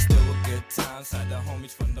Hey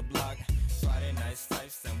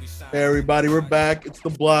everybody, we're back. It's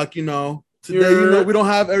the block, Today, we don't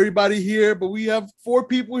have everybody here, but we have 4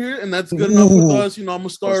 people here, and that's good enough with us. I'm gonna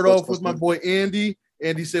start off with my boy Andy.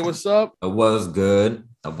 Andy, say what's up. What's good?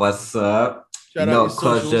 What's up? Shout out your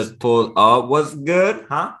Clutch socials. just pulled up. What's good?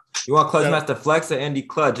 Huh? You want Clutch Master Flex or Andy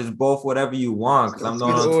Clutch? It's both whatever you want, because I'm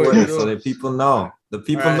known on Twitter, so that people know. The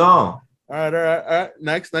people know. All right.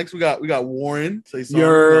 Next, we got Warren. Say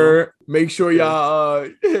something. Make sure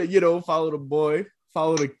y'all follow the boy,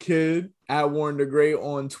 follow the kid at Warren the Great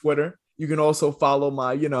on Twitter. You can also follow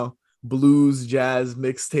my, blues jazz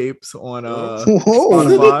mixtapes on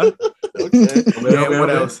Spotify. Okay. What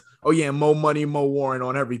else? Oh yeah, Mo Money, Mo Warren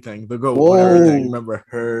on everything. The GOAT on everything. Remember?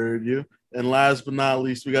 Heard you. And last but not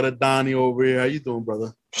least, we got a Donnie over here. How you doing,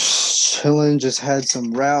 brother? Chilling. Just had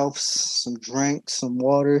some Ralphs, some drinks, some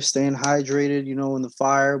water, staying hydrated. In the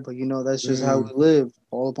fire, but that's just how we live.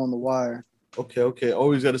 All up on the wire. Okay.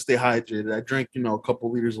 Always got to stay hydrated. I drink, a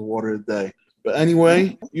couple liters of water a day. But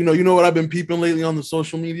anyway, you know what I've been peeping lately on the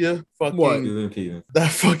social media? That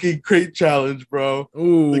fucking crate challenge, bro.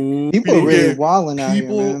 Ooh, people are really wilding out here,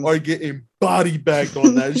 man. People are getting body bagged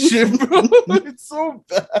on that shit, bro. It's so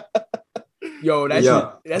bad. Yo,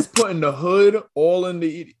 that's putting the hood all in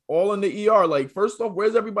the ER. Like, first off,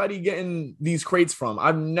 where's everybody getting these crates from?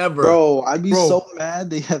 I'd be so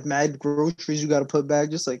mad. They have mad groceries you got to put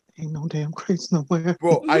back. Just like, ain't no damn crates nowhere.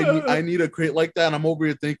 Bro, I need a crate like that. And I'm over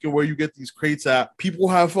here thinking where you get these crates at. People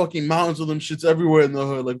have fucking mountains of them shits everywhere in the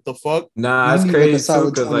hood. Like, the fuck? Nah, it's crazy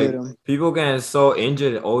too, because people getting so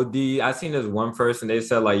injured. OD. I seen this one person. They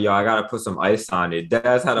said like, yo, I gotta put some ice on it.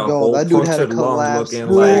 Dad's had a whole punctured lung looking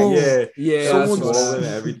like, swollen,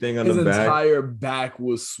 everything on the back. His entire back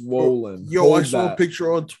was swollen. Yo, I saw a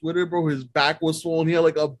picture on Twitter, bro. His back was swollen. He had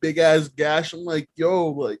like a big ass gash. I'm like, yo,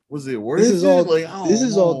 like, was it worth it? This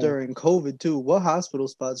is all during COVID too. What hospital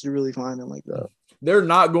spots you really finding like that? They're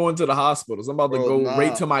not going to the hospitals. I'm about to go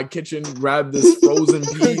right to my kitchen, grab this frozen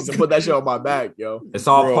peas, and put that shit on my back, yo. It's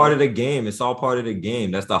all part of the game.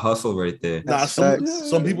 That's the hustle right there. Nah,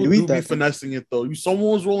 some people do be finessing it though.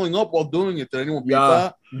 Someone was rolling up while doing it. Did anyone beat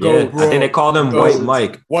that? Bro. I think they called him White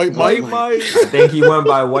Mike. White Mike. I think he went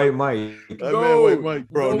by White Mike. White Mike,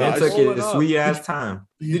 bro. That took it a sweet ass time.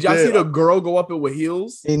 Did y'all see the girl go up it with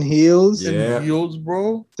heels? In heels? Yeah. In heels,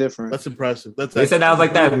 bro. Different. That's impressive. They said that was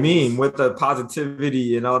like that meme with the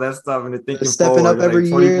positivity and all that stuff, and the thinking stepping up every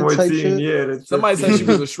year type shit. Yeah. Somebody said she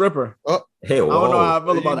was a stripper. Hey, I don't know how I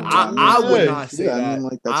feel about it. I would not say that.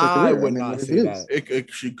 I would not say that.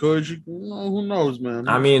 She could. Who knows, man?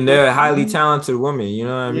 I mean, they're highly talented women. You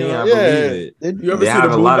know what I mean? I believe it. They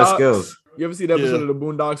have a lot of skills. You ever see the episode of the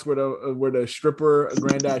Boondocks where the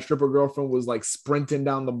granddad stripper girlfriend was like sprinting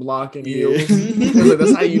down the block in heels? Like,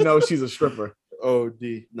 that's how you know she's a stripper.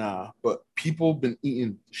 Nah, but people been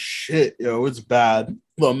eating shit, yo. It's bad.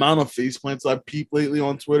 The amount of face plants I peep lately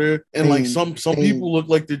on Twitter, and like some people look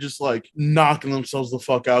like they're just like knocking themselves the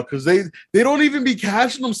fuck out because they don't even be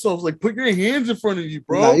catching themselves. Like, put your hands in front of you,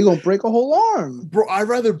 bro. Nah, you gonna break a whole arm, bro. I'd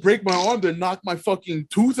rather break my arm than knock my fucking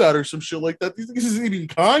tooth out or some shit like that. These niggas is eating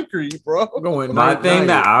concrete, bro. I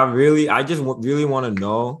just really want to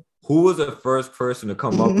know. Who was the first person to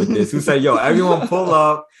come up with this? Who said, yo, everyone pull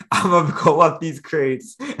up. I'm going to go up these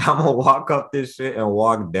crates. I'm going to walk up this shit and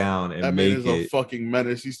walk down and make it. That man is a fucking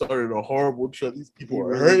menace. He started a horrible trend. These people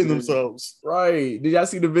are hurting themselves. Right. Did y'all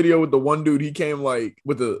see the video with the one dude? He came like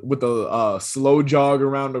with a slow jog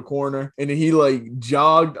around the corner. And then he like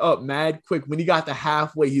jogged up mad quick. When he got to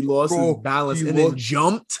halfway, he lost his balance and then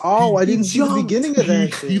jumped. Oh, I didn't see the beginning of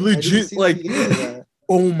that. He legit like,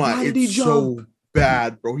 oh my, it's so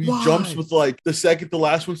bad, bro. He jumps with like the second to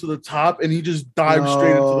last one to the top, and he just dives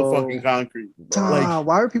straight into the fucking concrete. Like,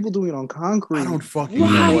 why are people doing it on concrete? I don't fucking know.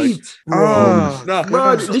 Like,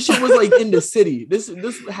 bro, this shit was like in the city. This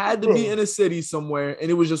had to be in a city somewhere,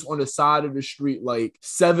 and it was just on the side of the street, like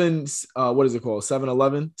what is it called?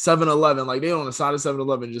 7-Eleven? 7-Eleven. Like, they on the side of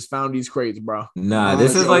 7-Eleven just found these crates, bro. Nah,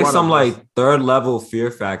 this is like some like third level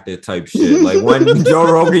Fear Factor type shit. Like when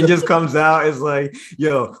Joe Rogan just comes out, it's like,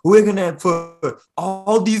 yo, we're gonna put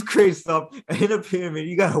all these crates up in a pyramid.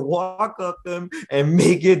 You gotta walk up them and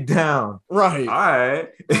make it down. Right. All right.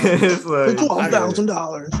 It's like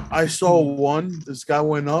 $12,000. I saw one. This guy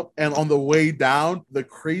went up, and on the way down, the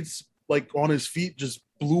crates like on his feet just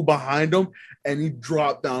blew behind him, and he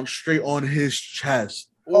dropped down straight on his chest.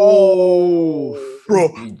 bro.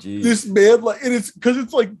 GG. This man, like, and it's because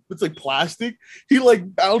it's like plastic. He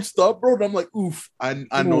like bounced up, bro. And I'm like, oof. I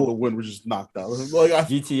know the wind was just knocked out. Like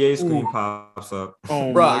GTA screen pops up.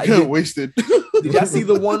 Oh Bro, my god, wasted. Did y'all see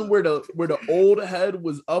the one where the old head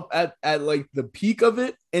was up at like the peak of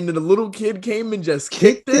it, and then the little kid came and just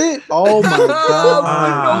kicked it? Oh my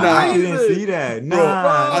god! I didn't see that.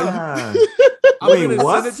 Nah. I'm gonna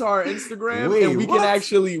send it to our Instagram, and we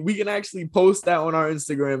can actually post that on our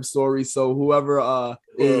Instagram story. So whoever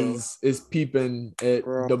is peeping at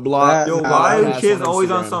the block. Yo, why are kids always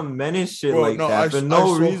on some menace shit like that for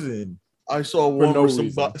no reason? I saw one where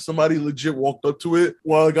somebody legit walked up to it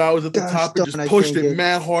while the guy was at the top and just pushed it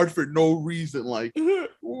mad hard for no reason. Like,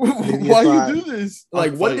 why you do this?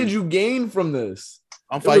 Like, what did you gain from this?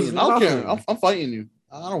 I'm fighting. I don't care. I'm fighting you.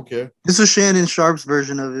 I don't care. This is Shannon Sharp's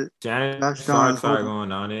version of it. Shannon Sharp started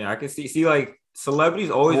going on it. I can see like celebrities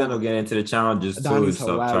always end up getting into the challenges too and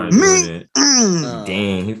stuff trying to do it.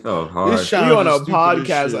 Dang, he felt hard. We on a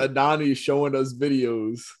podcast, Adani showing us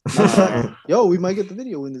videos. Yo, we might get the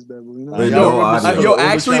video in this bad boy. Yo,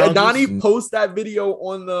 actually, Adani post that video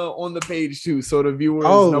on the page too, so the viewers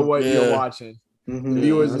know what you're watching. Mm-hmm. The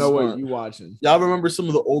viewers know what you watching. Y'all remember some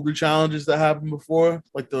of the older challenges that happened before,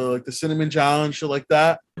 like the cinnamon challenge, shit like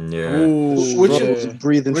that. Yeah. Which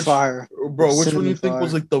breathing fire, bro. Which one do you think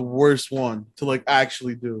was like the worst one to like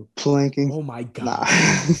actually do? Planking. Oh my god,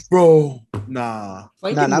 bro. Nah.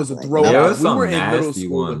 Planking was a throwback. There was some nasty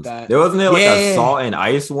ones. There wasn't like a salt and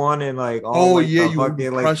ice one and like you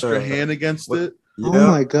pressed your hand against it. Yeah. Oh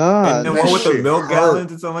my god! And then one with the milk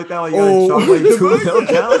gallons and something like that. Like you chop like 2 milk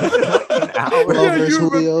gallons in like an hour.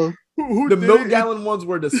 The milk gallon ones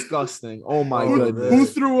were disgusting. Oh my goodness! Who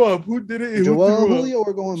threw up? Who did it? Joel and Julio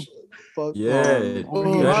were going. Yeah, you're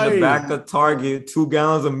in the back of Target, 2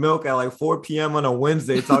 gallons of milk at like 4 p.m. on a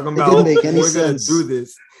Wednesday, talking about we're gonna do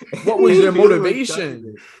this. What was their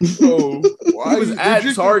motivation? So why was at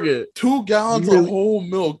Target? 2 gallons of whole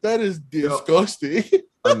milk. That is disgusting.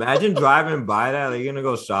 Imagine driving by that, like you're gonna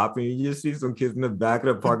go shopping, you just see some kids in the back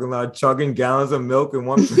of the parking lot chugging gallons of milk and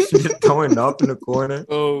one person just throwing up in the corner.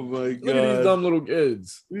 Oh my god! Look at these dumb little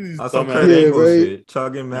kids. That's some shit,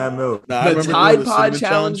 chugging mad milk. The Tide Pod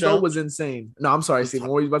challenge though was insane. No, I'm sorry, Stephen.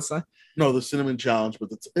 What were you about to say? No, the cinnamon challenge, but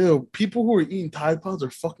people who are eating Tide Pods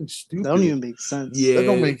are fucking stupid. That don't even make sense. Yeah, that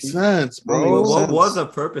don't make sense, bro. What was the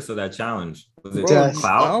purpose of that challenge? Was it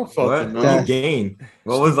clout? What you gain?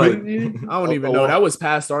 What was like? I don't even know. That was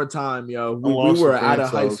past our time, yo. We were out of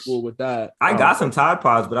high school with that. I got some Tide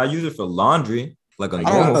Pods, but I use it for laundry, like a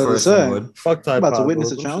normal person would. Fuck Tide Pods. About to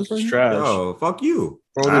witness a challenge for you? Yo, fuck you.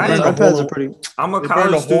 Bro, Tide Pods are pretty. I'm a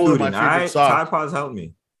college student. Tide Pods help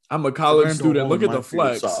me. I'm a college student. Look at the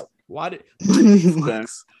flex. Why did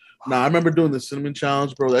flex? Nah, I remember doing the cinnamon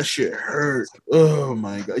challenge, bro. That shit hurt. Oh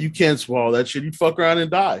my god, you can't swallow that shit. You fuck around and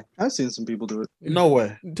die. I've seen some people do it. No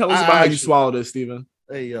way. Tell us about how you swallowed it, Steven.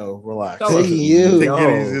 Hey yo, relax. Take it easy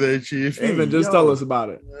there, Chief. Steven, just tell us about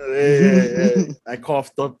it. Hey. I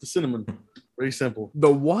coughed up the cinnamon. Very simple. The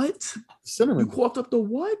what? The cinnamon. You coughed up the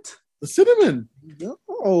what? The cinnamon. Yo,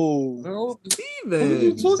 Steven. What are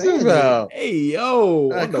you talking about? Hey yo,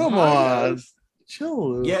 come on.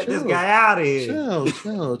 Chill. Get this guy out of here.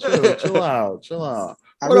 Chill out.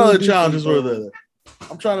 What other challenges were there?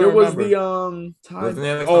 I'm trying to remember. There was the Wasn't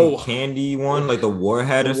there like some candy one, like the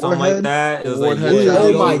Warhead or something like that? It was like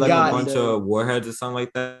oh my god, a bunch of Warheads or something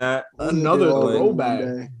like that. Another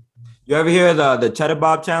throwback. You ever hear the Cheddar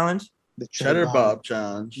Bob challenge? The Cheddar Bob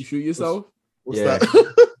challenge. You shoot yourself? What's that?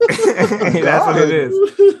 That's what it is.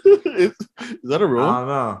 Is that a rule? I don't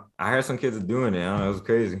know. I heard some kids are doing it. I don't know. It was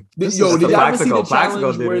crazy. Did y'all ever see the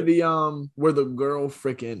challenge where the girl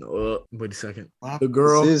freaking wait a second. The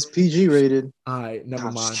girl is PG rated. All right,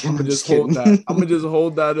 never mind. I'm gonna just hold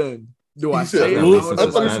that in. Do I say it? I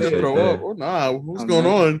thought you said throw up or nah. What's going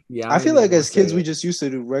on? Yeah, I feel like as kids we just used to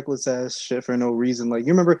do reckless ass shit for no reason. Like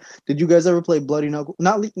you remember? Did you guys ever play Bloody Knuckles?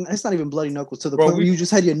 It's not even Bloody Knuckles to the point where you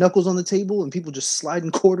just had your knuckles on the table and people just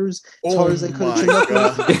sliding quarters as hard as they could.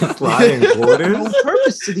 Sliding quarters. No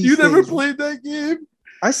purpose to these. You never played that game?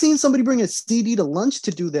 I seen somebody bring a CD to lunch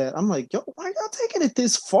to do that. I'm like, yo, why y'all taking it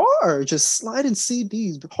this far? Just sliding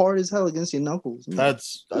CDs hard as hell against your knuckles. Man.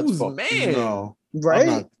 That's man. No,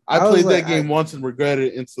 right? I played that game once and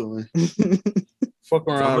regretted it instantly. Fuck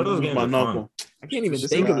around with my knuckle. I can't even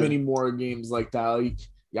think of any more games like that. Like,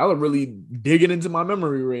 y'all are really digging into my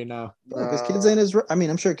memory right now. Because kids ain't as I mean,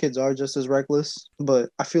 I'm sure kids are just as reckless, but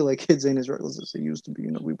I feel like kids ain't as reckless as they used to be.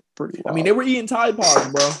 You know, we were pretty wild. I mean, they were eating Tide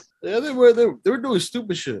Pods, bro. Yeah, they were doing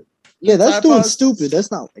stupid shit. Yeah, that's doing stupid.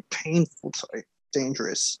 That's not like painful, like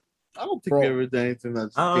dangerous. I don't think we ever did anything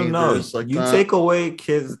that's I don't know. dangerous like you that. take away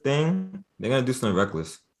kids' thing, they're gonna do something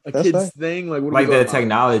reckless. A That's kid's right. thing, like what? Like the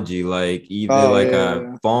technology, like either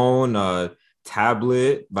a phone, a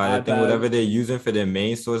tablet, by the thing, whatever they're using for their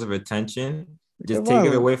main source of attention. Just take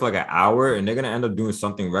it away for like an hour, and they're gonna end up doing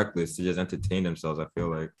something reckless to just entertain themselves. I feel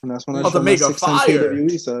like. And that's when I About show to my make a 6'10" fire.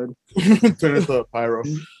 KWE side. Turn it to pyro.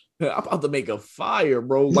 I'm about to make a fire,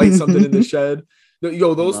 bro. Light something in the shed.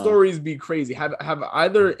 Yo, those stories be crazy. Have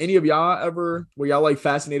either any of y'all ever were y'all like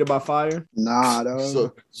fascinated by fire? Nah, dog.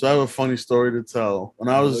 So I have a funny story to tell. When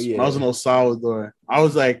I was in El Salvador, I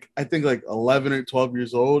was like, I think like 11 or 12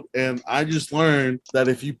 years old, and I just learned that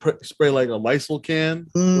if you spray like a Lysol can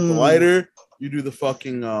with a lighter, you do the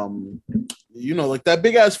fucking like that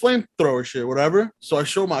big ass flamethrower shit, whatever. So I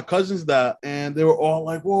showed my cousins that, and they were all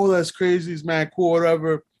like, "Whoa, that's crazy, it's mad cool,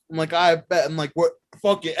 whatever." I'm like, I bet. I'm like, what?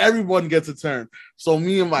 Fuck it, everyone gets a turn. So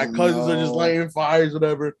me and my cousins are just lighting fires,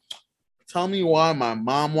 whatever. Tell me why my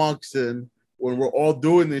mom walks in when we're all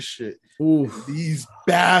doing this shit. Ooh, these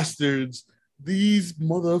bastards, these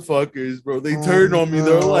motherfuckers, bro. They turned on me.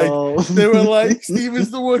 They were like, Steve is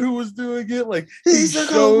the one who was doing it. Like, he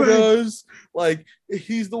showed us. Like,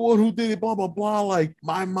 he's the one who did it, blah, blah, blah. Like,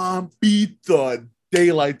 my mom beat the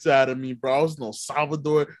daylights out of me, bro. I was in El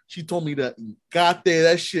Salvador. She told me that got there.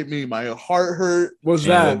 That shit made my heart hurt. What's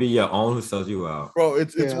that? It'll be your own who sells you out, bro.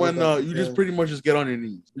 It's when you just pretty much just get on your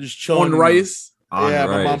knees, you just chill on rice.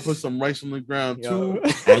 My mom put some rice on the ground too,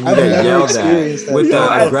 and you get yelled at with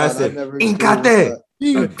the aggressive.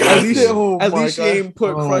 At least she ain't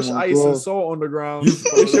put crushed ice and salt on the ground.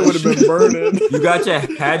 This shit would have been burning. You got your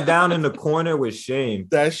head down in the corner with shame.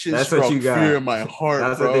 That's what you got. Fear in my heart.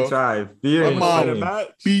 That's bro. What they tried. Fear and mom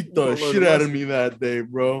beat the shit out of me that day,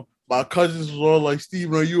 bro. My cousins was all like,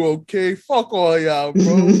 "Steven, are you okay? Fuck all y'all,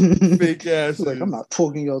 bro. Fake ass. Like, I'm not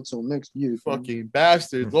talking y'all till next year. Fucking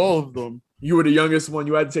bastards, all of them. You were the youngest one.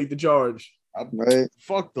 You had to take the charge. Right.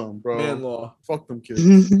 Fuck them, bro. Man law. Fuck them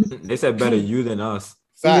kids. They said better you than us.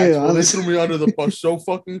 Facts. Yeah, they threw me under the bus so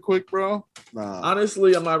fucking quick, bro. Nah.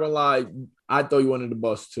 Honestly, I'm not gonna lie. I'd throw you under the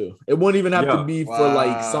bus too. It wouldn't even have to be for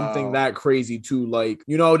like something that crazy too. Like,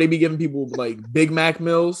 they be giving people like Big Mac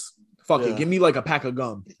meals. Fuck it. Give me like a pack of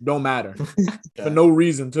gum. Don't matter. For no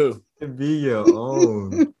reason too. Be your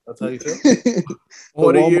own. That's how you feel.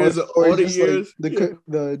 all the years. Like,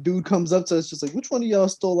 the dude comes up to us just like, which one of y'all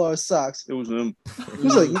stole our socks? It was him.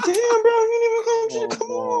 He's like, damn, bro, you didn't even come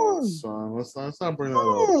on. Son, let's not bring that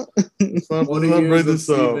up. Let's not bring this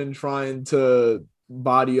up. Steven trying to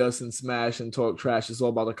body us and smash and talk trash. It's all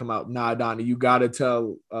about to come out. Nah, Donnie, you gotta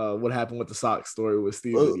tell what happened with the sock story with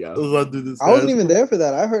Steven. I wasn't even there for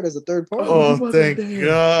that. I heard as a third party. Oh, thank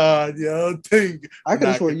God, yo! I could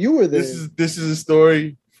have sworn you were there. This is a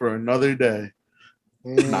story for another day.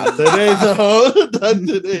 Not today, though. Not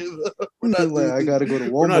today, though. I gotta go to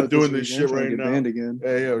Walmart. We're not doing this shit right now. Again.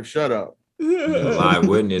 Hey, yo, shut up. Live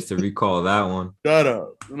witness to recall that one. Shut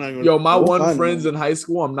up. Yo, my one friends in high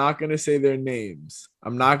school, I'm not gonna say their names.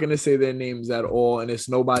 I'm not gonna say their names at all, and it's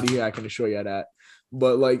nobody here I can assure you that.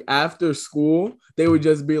 But like after school, they would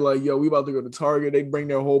just be like, "Yo, we about to go to Target." They bring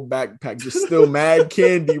their whole backpack, just still mad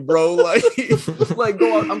candy, bro. Like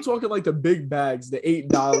go out. I'm talking like the big bags, the $8,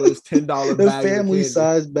 $10 the bags, family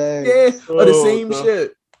size bags. Yeah, or the same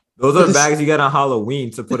shit. Those are bags you get on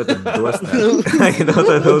Halloween to put at the doorstep. those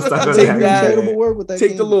type of bags.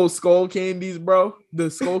 Take the little skull candies, bro.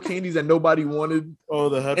 The skull candies that nobody wanted. Oh,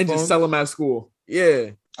 the headphones? And just sell them at school.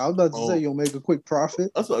 Yeah. I was about to say you'll make a quick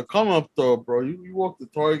profit. That's a come up though, bro. You walk to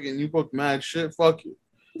Target and you book mad shit. Fuck you.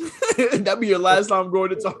 That'd be your last time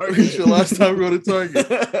going to Target. It's your last time going to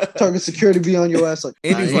Target. Target security be on your ass like.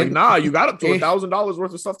 Andy's like, nah, you got up to $1,000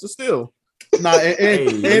 worth of stuff to steal. Nah,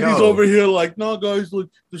 Andy's over here like, no, guys, like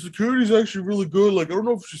the security's actually really good. Like, I don't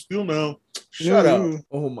know if she's steal now. Shut up.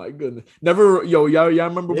 Oh my goodness. Never, y'all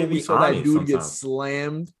remember when we saw that dude get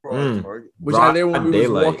slammed? Which out there when we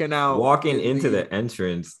was walking into the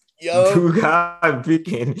entrance. Yo, dude got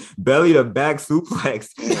freaking belly to back suplex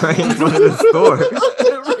right in front of the store.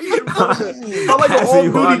 I'm like an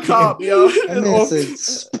off-duty cop, yo. And man said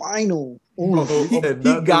spinal.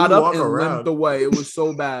 He got up and limped away. It was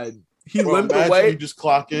so bad. He limped away. You just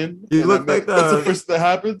clock in. You look like that's the first that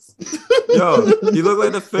happens. Yo, you look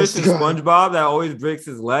like the fish in SpongeBob that always breaks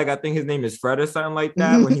his leg. I think his name is Fred or something like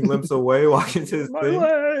that. When he limps away, walking to his thing.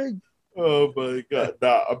 Leg. Oh my God,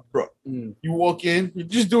 nah, bro. You walk in, you're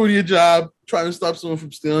just doing your job, trying to stop someone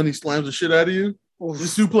from stealing. He slams the shit out of you. He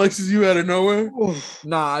suplexes you out of nowhere.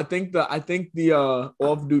 Nah, I think the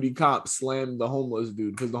off-duty cop slammed the homeless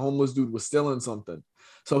dude because the homeless dude was stealing something.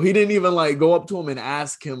 So he didn't even like go up to him and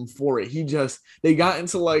ask him for it. They got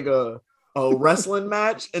into like a a wrestling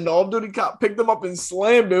match, and the off-duty cop picked him up and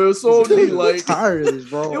slammed him. It was so deep, like tired of this,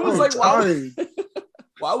 bro. It was I'm like, tired.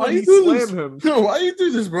 why would he slam him? No, why you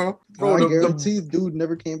do this, bro? Bro, I guarantee dude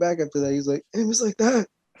never came back after that. He's like, it was like that.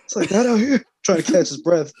 It's like that out here. Trying to catch his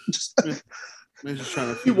breath. Man's just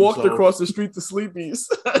trying to he walked across the street to Sleepy's.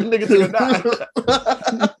 Nigga took a nap.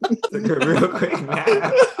 Took a real quick nap.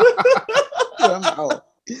 I'm out.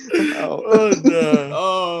 Oh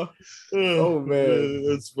no. Oh man,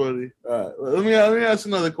 that's funny. All right, let me ask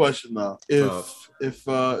another question though. If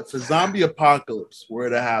a zombie apocalypse were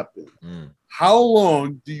to happen, how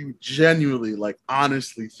long do you genuinely, like,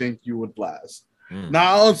 honestly think you would last?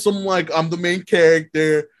 Not on some like I'm the main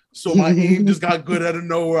character, so my aim just got good out of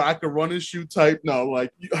nowhere. I could run and shoot type. No,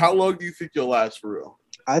 like, how long do you think you'll last for real?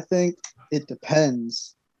 I think it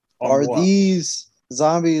depends. Are these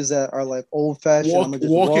zombies that are like old fashioned?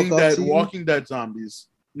 Walking Dead zombies.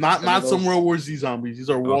 Not some World War Z zombies. These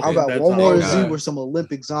are Walking Dead zombies. How about World War Z were some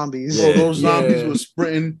Olympic zombies? Yeah, those zombies were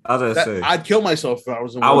sprinting. I'd kill myself if I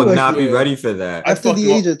was in I would not be ready for that. After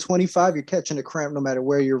the age of 25, you're catching a cramp no matter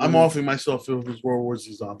where you're. I'm offing myself if it was World War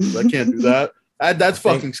Z zombies. I can't do that. That's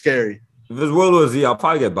fucking scary. If it's World War Z, I'll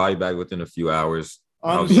probably get body bag within a few hours.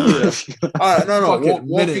 All right, no.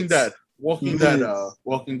 Walking Dead. Walking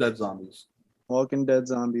Dead zombies. Walking Dead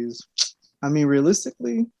zombies. I mean,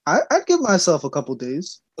 realistically, I'd give myself a couple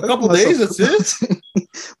days. A couple days, that's it?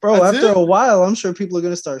 Bro, after a while, I'm sure people are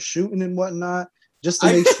going to start shooting and whatnot just to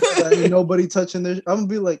make sure that ain't nobody touching their... I'm going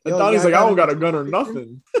to be like... Yo, Donnie's like, I don't got a gun or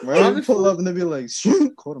nothing. Right? Pull up and they'll be like,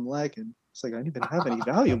 shoot, caught him lacking. It's like, I didn't even have any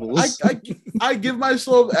valuables. I give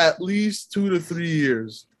myself at least 2 to 3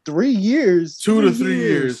 years. 3 years? 2 to 3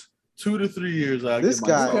 years. 2 to 3 years. This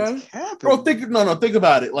guy is capping. Bro, think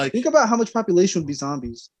about it. Like, think about how much population would be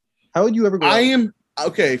zombies. How would you ever go?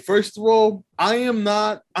 Okay, first of all, I'm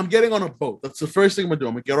getting on a boat. That's the first thing I'm gonna do.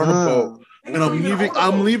 I'm gonna get on a boat. And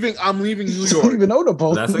I'm leaving New York. Don't even own a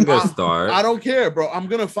boat. That's a good start. I don't care, bro. I'm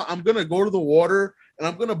gonna go to the water and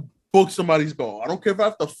I'm gonna book somebody's boat. I don't care if I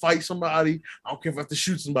have to fight somebody. I don't care if I have to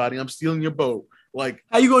shoot somebody. I'm stealing your boat. Like,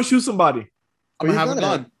 how you gonna shoot somebody? I'm gonna have a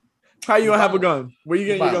gun. How you gonna have a gun? Where you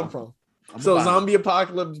getting your gun from? So zombie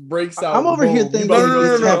apocalypse breaks out. I'm over here thinking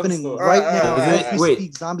it's happening right now.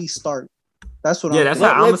 Wait, zombies start. That's what. Yeah, that's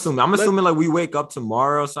how I'm assuming. I'm assuming like we wake up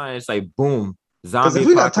tomorrow, something. It's like boom, zombie. If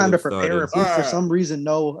we got time to prepare, if we for some reason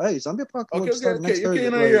know, hey, zombie apocalypse.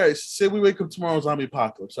 Okay. Say we wake up tomorrow, zombie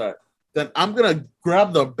apocalypse. All right, then I'm gonna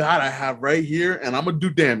grab the bat I have right here, and I'm gonna do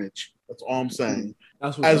damage. That's all I'm saying.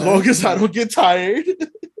 As long as I don't get tired,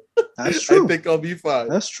 that's true. I think I'll be fine.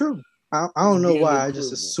 That's true. I don't know why I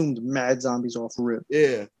just assumed mad zombies off rip.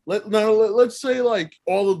 Yeah. Let's say like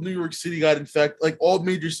all of New York City got infected, like all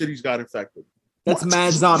major cities got infected. That's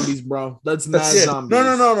mad zombies, bro. That's mad zombies.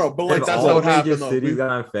 No. But like that's how it happened. Cities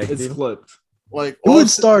got infected. It's flipped. Like it would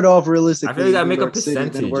start off realistically. I feel like I make a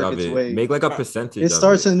percentage of it. Make like a percentage. It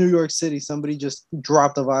starts in New York City. Somebody just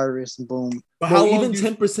dropped the virus and boom. But even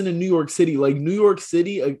 10% in New York City, like New York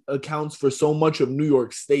City accounts for so much of New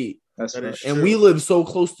York State. That's right. And we live so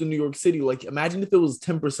close to New York City. Like, imagine if it was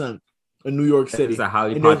 10% in New York City. It's a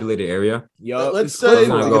highly populated area. Yeah. Let's say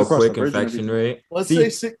go quick infection rate. Let's say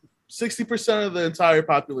 60% of the entire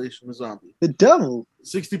population is zombie. The devil.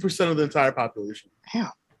 60% of the entire population.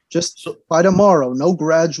 Yeah. Just by tomorrow, no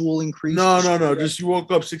gradual increase. No. Just you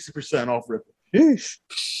woke up 60% off rip. Yeesh.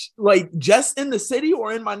 Like just in the city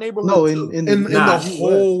or in my neighborhood? No, in the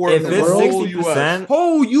whole world. If it's 60%,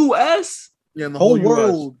 whole US. Yeah, in the whole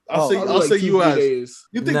world. I'll say US.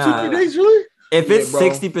 You think 2-3 days, really? If it's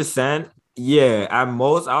 60%, yeah, at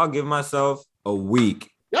most I'll give myself a week.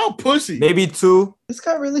 Y'all pussy. Maybe 2. This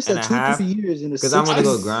guy really said 2-3 years in a because I'm gonna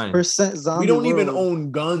go grind. % zombie. We don't even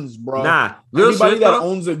own guns, bro. Nah, everybody that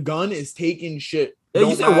owns a gun is taking shit. Yeah,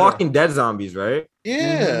 you said Walking Dead zombies, right?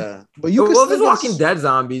 Yeah, but you if it's Walking Dead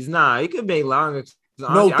zombies, you could make long.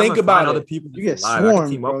 No, think about other people. You get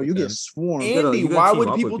swarmed, bro. You get swarmed. Andy, why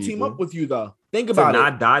would people team up with you though? Think about it.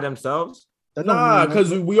 Not die themselves. Nah,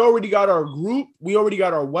 because we already got our group. We already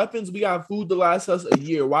got our weapons. We got food to last us a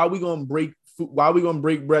year. Why are we gonna break? Why are we gonna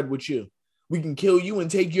break bread with you? We can kill you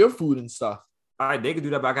and take your food and stuff. All right, they could do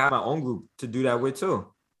that, but I can have my own group to do that with too.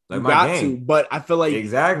 Like you my got gang. to, but I feel like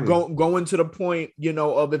exactly going to the point,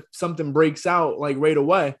 of if something breaks out like right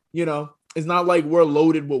away, it's not like we're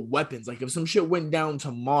loaded with weapons. Like if some shit went down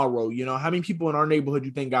tomorrow, how many people in our neighborhood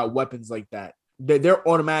you think got weapons like that? They're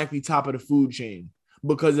automatically top of the food chain.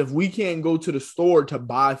 Because if we can't go to the store to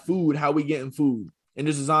buy food, how we getting food? And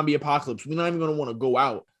there's a zombie apocalypse. We're not even gonna want to go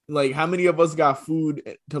out. Like how many of us got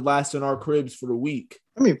food to last in our cribs for the week?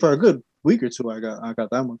 I mean, for a good week or two. I got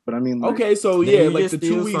that much, but I mean, like, Okay, so Then yeah, you like just the 2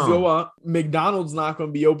 steal weeks some. go up. McDonald's not going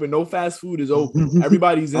to be open. No fast food is open.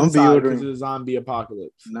 Everybody's I'm inside ordering. because of the zombie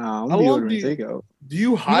apocalypse. nah, How I'm be long ordering do you- takeout. Do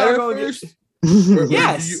you hire gonna first?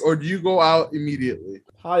 Yes. Or do you go out immediately?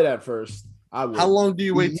 Hide that first. I would. How long do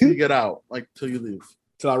you wait till You- you get out? Like till you leave?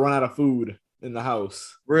 Till I run out of food in the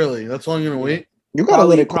house. Really? That's all you're gonna wait? You gotta let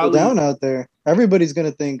Probably- it cool probably- down out there. Everybody's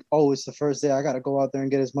gonna think, oh, it's the first day. I gotta go out there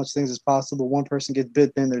and get as much things as possible. One person gets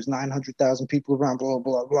bit, then there's 900,000 people around. Blah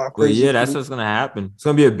blah blah. But Crazy yeah, that's shit. what's gonna happen. It's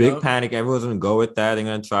gonna be a big Yep. panic. Everyone's gonna go with that. They're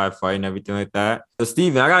gonna try to fight and everything like that. So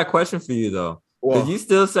Steven, I got a question for you though. Because you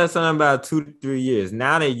still said something about 2 to 3 years.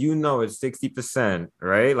 Now that you know it's 60%,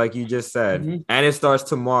 right? Like you just said, Mhm. and it starts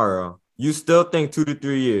tomorrow. You still think 2 to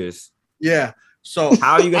 3 years. Yeah. So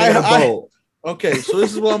How are you gonna get a boat? Okay, so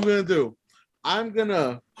this is what I'm gonna do. I'm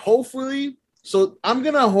gonna hope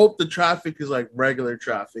the traffic is like regular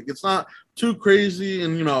traffic. It's not too crazy,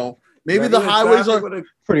 and maybe the Regular highways traffic are with a-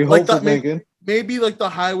 Pretty like hopeful that, thinking. maybe like the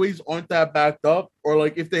highways aren't that backed up, or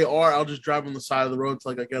like if they are, I'll just drive on the side of the road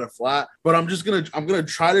till like I get a flat. But I'm gonna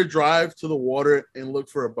try to drive to the water and look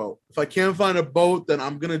for a boat. If I can't find a boat, then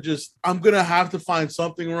I'm gonna have to find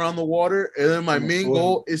something around the water. And then my main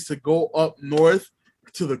goal is to go up north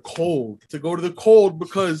to the cold,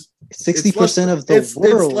 because 60% of the it's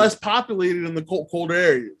world. less populated in the colder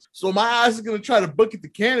areas. So my ass is gonna try to book it to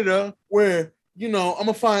Canada, where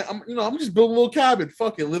I'm just build a little cabin.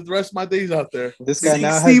 Fuck it, live the rest of my days out there. This guy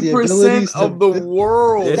now has the 60% abilities of the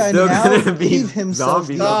world. There's guy still now gonna be gave himself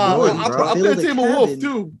zombies the up Nah, north, ability bro. I'm build gonna a tame a wolf cabin.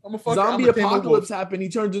 too. Zombie I'm tame a wolf. apocalypse happened. He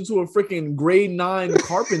turns into a freaking grade 9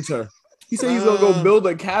 carpenter. He said he's gonna go build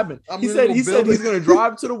a cabin. I'm He gonna said go he's build it. gonna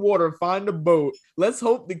drive to the water, find a boat. Let's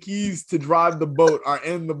hope the keys to drive the boat are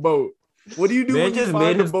in the boat. What do you do Man when you just made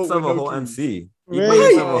find a boat himself with a no whole keys? MC. He Right. made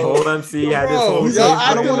himself a whole MC. Had this Bro, whole He's y'all like,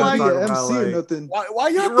 I don't acting want to like- be an talking MC about, or like- nothing. Why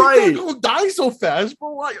y'all think Right. y'all gonna die so fast, bro?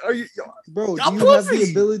 Why are you? Bro, Y'all do you have the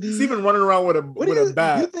pussy. ability? He's even running around with a What do with a you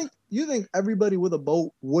bat. think? You think everybody with a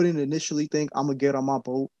boat wouldn't initially think I'm gonna get on my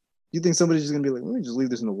boat? You think somebody's just gonna be like, let me just leave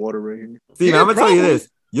this in the water right here? Steven, Yeah, I'm gonna tell you probably. this.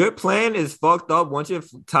 Your plan is fucked up. Once your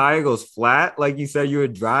tire goes flat, like you said, you were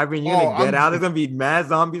driving, you're gonna get out. There's gonna be mad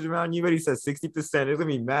zombies around you. But he said 60%. There's gonna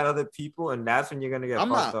be mad other people, and that's when you're gonna get I'm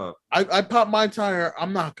fucked not. up. I pop my tire.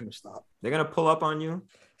 I'm not gonna stop. They're gonna pull up on you.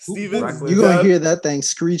 Steven's Reckless. You gonna death- hear that thing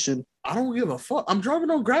screeching? I don't give a fuck. I'm driving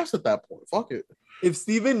on grass at that point. Fuck it. If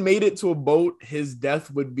Steven made it to a boat, his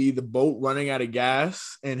death would be the boat running out of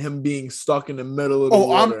gas and him being stuck in the middle of the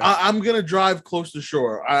water. I'm gonna drive close to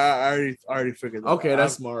shore. I already figured that. Okay, out.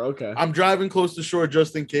 that's smart. Okay. I'm driving close to shore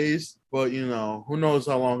just in case, but who knows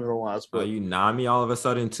how long it'll last. Are But you Nami all of a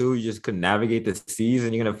sudden too? You just could navigate the seas,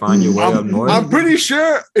 and you're gonna find your way up north. I'm pretty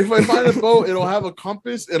sure if I find a boat, it'll have a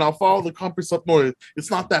compass, and I'll follow the compass up north.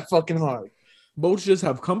 It's not that fucking hard. Boats just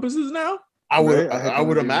have compasses now? I would Right, I had I no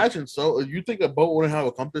would idea. imagine so. You think a boat wouldn't have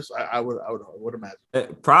a compass? I would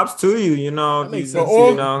imagine. Props to you. You know, That makes you, sense. Or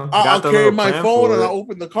you know, I'll got the carry little my plan phone for and it. I'll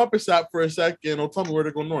open the compass app for a second. It'll tell me where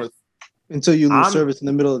to go north. Until you lose I'm- service in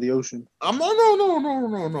the middle of the ocean. I'm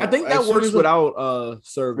no. I think As that soon works as I- without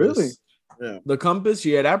service. Really? Yeah. The compass,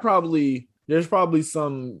 yeah, there's probably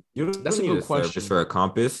some You don't That's a need good a service question. for a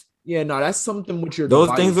compass. yeah, no, that's something with your Those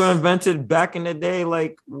device. things were invented back in the day,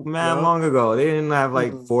 like man, Yup. long ago. They didn't have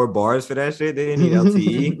like Mhm. 4 bars for that shit. They didn't need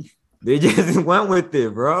LTE. They just went with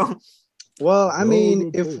it, bro. Well, I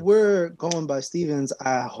mean, No, if we're going by Stevens,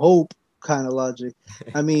 I hope kind of logic.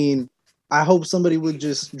 I mean, I hope somebody would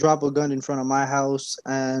just drop a gun in front of my house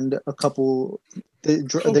and a couple.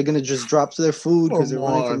 They're gonna just drop their food because they're Come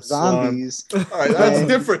running from on, son. zombies. All right, that's And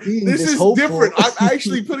different. being This just is hopeful. different. I'm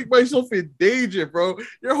actually putting myself in danger, bro.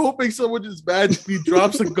 You're hoping someone just magically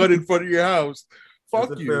drops a gun in front of your house. Fuck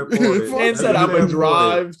That's a you. fair point. Fuck Man you. said, That's I'm a gonna fair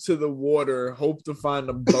drive to the water, hope to find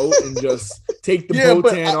a boat, and just take the Yeah, boat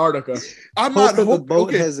but to Antarctica. I'm Hope not that the hope, boat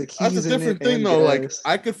okay. has the keys That's a in different it thing and though. Like gas.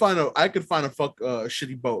 I could find a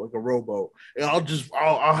shitty boat, like a rowboat, and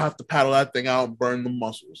I'll have to paddle that thing out and burn the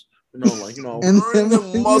muscles. And Burn then the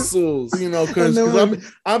when you- muscles. Because And then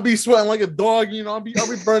I'll be sweating like a dog. I'll be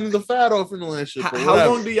burning the fat off and all that shit. but How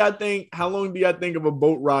whatever. long do y'all think? How long do y'all think of a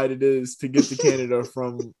boat ride it is to get to Canada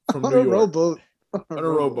from on New a York rowboat. on a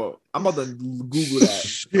rowboat? I'm about to Google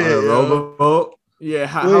that. Yeah, On a rowboat. Yeah, Wait,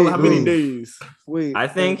 how many wait. days? Wait, I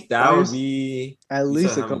think that why would is- be at You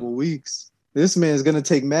least said a how couple weeks. This man's gonna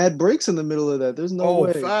take mad breaks in the middle of that. There's no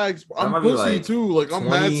way. facts. I'm might be pussy like too. Like I'm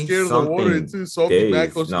mad 20 scared of the water something too. So I'll be mad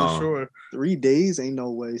days. close to the No. shore. 3 days ain't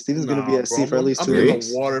no way. Steven's gonna be Nah, at sea bro, for at least I'm 2 in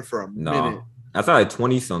weeks. the water for a no. minute. I thought like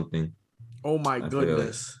 20 something. Oh my I feel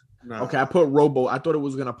goodness. Nah. Okay, I put rowboat. I thought it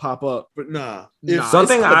was gonna pop up. But nah. Nah.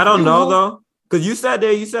 Something it's I don't you know hope- though. Because you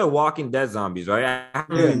said Walking Dead zombies, right? I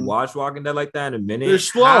haven't really watched Walking Dead like that in a minute. They're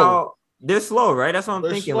slow. They're slow, right? That's what I'm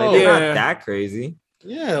thinking. Slow. Like they're not that crazy.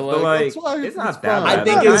 Yeah, like that's why it's not that I bad.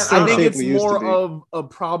 think it's more of a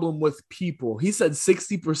problem with people. He said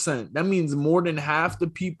 60%. That means more than half the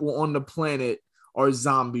people on the planet are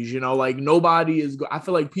zombies. You know, like nobody is. I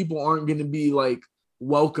feel like people aren't going to be like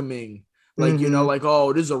welcoming. Like you know, like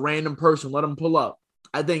oh, this is a random person. Let them pull up.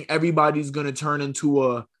 I think everybody's going to turn into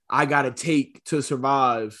a I got to take to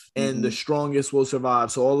survive, and the strongest will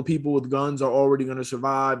survive. So all the people with guns are already going to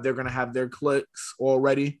survive. They're going to have their clicks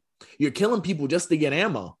already. You're killing people just to get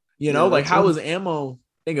ammo. You know, like how is ammo?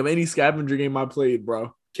 Think of any scavenger game I played,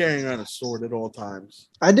 bro. Carrying on a sword at all times.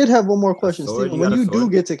 I did have one more question, Steven. When you do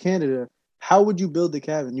get to Canada, how would you build the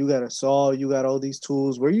cabin? You got a saw, you got all these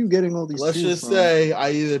tools. Where are you getting all these Let's tools just from? say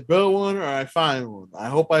I either build one or I find one. I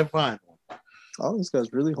hope I find one. Oh, this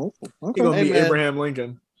guy's really hopeful. Okay. He's gonna be Abraham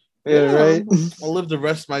Lincoln. Yeah, right. I'll live the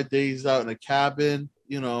rest of my days out in a cabin,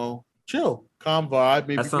 you know, chill, calm vibe.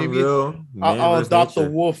 Maybe I'll adopt a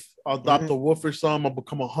wolf. I'll adopt a wolf or something. I'll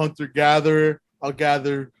become a hunter-gatherer.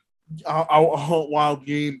 I'll hunt wild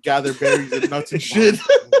game, gather berries and nuts and shit.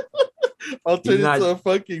 I'll turn into a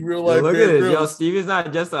fucking real life. Look at this, yo. Steven's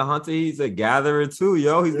not just a hunter; he's a gatherer too,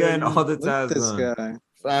 yo. He's getting all the tasks done.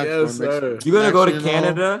 Yes, sir. You're gonna go to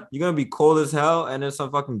Canada. You're gonna be cold as hell, and then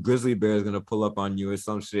some fucking grizzly bear is gonna pull up on you or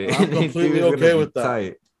some shit. I'm completely okay with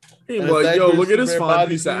that. He's like, yo, look at this fine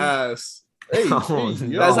piece of ass. Hey, that's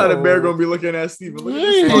how the bear gonna be looking at Steven. Look at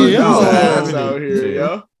this fine piece of ass out here,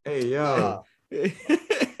 yo. Hey, yo.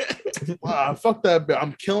 Wow, fuck that bear.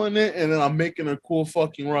 I'm killing it, and then I'm making a cool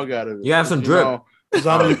fucking rug out of it. You have some drip.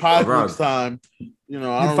 Zombie apocalypse time. You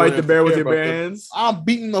know, I you fight the bear with your bare hands. I'm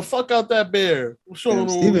beating the fuck out that bear. I'm showing him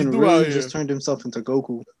Steven what we do really out here. just turned himself into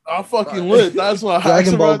Goku. I'm fucking lit. That's why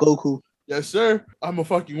Dragon Ball Goku. Yes, sir. I'm a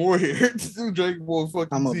fucking warrior. Dragon Ball fucking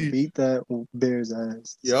I'm gonna beat that bear's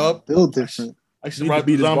ass. Yup. Build different. I survived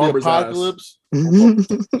the zombie apocalypse.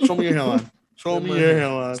 Show me your hairline. Show me your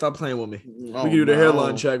hairline. Stop playing with me. We can do the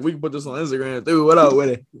hairline check. We can put this on Instagram. Dude, what up with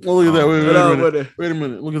it? Oh, look at that. Wait a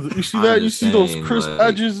minute. Look at that. You see that? You see those crisp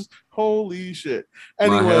edges? Holy shit.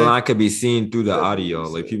 Anyway. My hairline could be seen through the audio.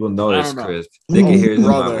 Like people know it's crisp. They can hear it in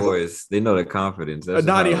my voice. They know the confidence.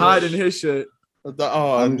 Adani hiding his shit.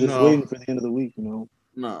 I'm just waiting for the end of the week, you know.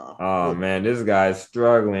 No. Oh man, this guy's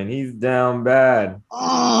struggling. He's down bad.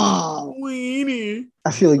 Oh, weenie.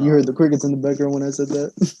 I feel like you heard the crickets in the background when I said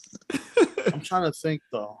that. I'm trying to think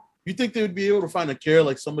though. You think they would be able to find a cure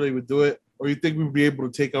like somebody would do it? Or you think we'd be able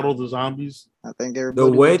to take out all the zombies? I think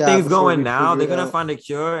everybody. The way things going now, they're gonna find a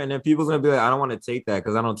cure, and then people's gonna be like, "I don't want to take that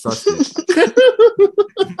because I don't trust it."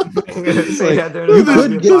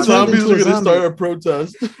 Zombies are gonna start a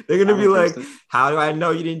protest. They're gonna be like, "How do I know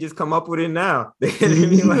you didn't just come up with it now?" They're gonna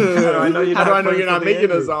be like, "How do I know you're not making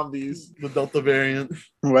a zombies?" The Delta variant,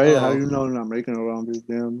 right? How do you know you're not making a zombies?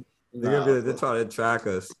 Damn. They're trying to track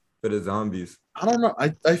us for the zombies. I don't know.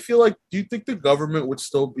 I feel like. Do you think the government would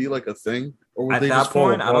still be like a thing, or would at they that just fall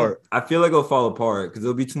point? apart? I feel like it'll fall apart because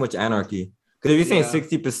there'll be too much anarchy. Because if you're saying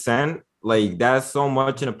 60%, like that's so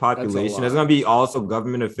much in a population. There's gonna be also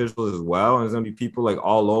government officials as well, and there's gonna be people like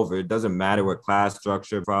all over. It doesn't matter what class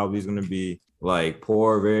structure. Probably is gonna be like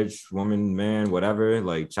poor, rich, woman, man, whatever,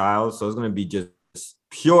 like child. So it's gonna be just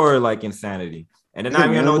pure like insanity, and they're not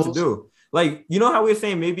even gonna know what to do. Like, you know how we were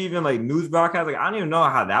saying maybe even like news broadcasts, like I don't even know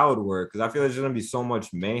how that would work because I feel like there's gonna be so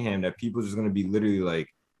much mayhem that people just gonna be literally like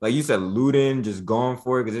you said, looting, just going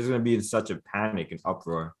for it because there's gonna be in such a panic and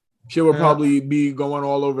uproar. Shit would probably be going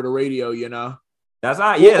all over the radio, you know. That's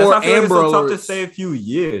why I feel like it's so tough to say a few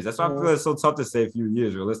years. That's why I feel like it's so tough to say a few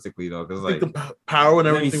years realistically though, because like the power and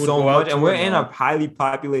everything would so go much, out and we're in a highly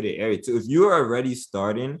populated area too. If you are already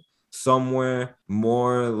starting somewhere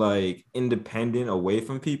more like independent away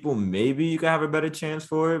from people, maybe you can have a better chance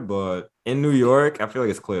for it. But in New York, I feel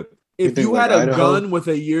like it's clipped. If you had a gun with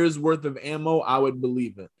a year's worth of ammo, I would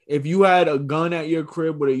believe it. If you had a gun at your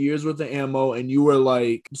crib with a year's worth of ammo and you were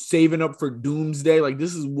like saving up for doomsday, like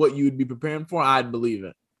this is what you would be preparing for, I'd believe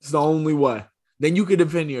it. It's the only way. Then you could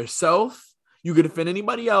defend yourself. You could defend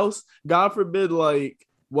anybody else. God forbid, like,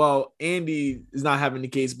 well, Andy is not having the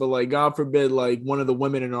case, but like, God forbid, like one of the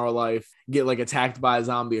women in our life get like attacked by a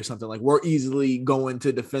zombie or something. Like we're easily going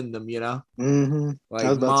to defend them, you know? Mm-hmm.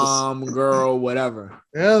 Like mom, girl, whatever.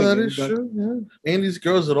 Yeah, that is true. Yeah. Andy's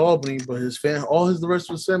girl's at Albany, but the rest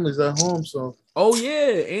of his family's at home. So. Oh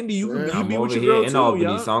yeah, Andy, you can be with your girl in too,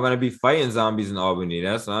 Albany, so I'm gonna be fighting zombies in Albany.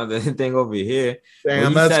 That's not the thing over here.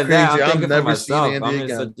 Damn, that's crazy. I've never seen Andy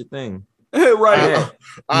again. Such a thing. Right.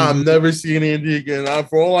 I'm never seeing Andy again.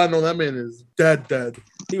 For all I know, that man is dead.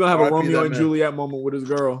 He gonna have a R.I.P. Romeo that and man. Juliet moment with his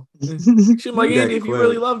girl. She's like, Yeah, Andy, if you clip.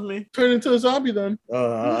 really love me. Turn into a zombie then. I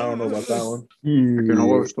don't know about that one. Freaking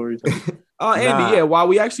horror story. Andy, Nah. yeah, while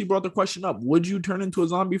we actually brought the question up, would you turn into a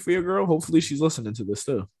zombie for your girl? Hopefully she's listening to this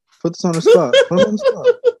too. Put this on the spot. Put it on the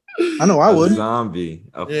spot. I know I A would. zombie.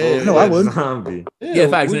 A Yeah, full no, I would. zombie. Yeah,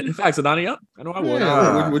 facts. would you- Facts, Adani, yeah. I know I would.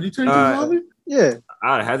 Yeah, would you turn into a zombie? Yeah.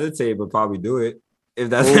 I'd hesitate, but probably do it. If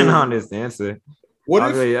that's Oh. an honest answer. What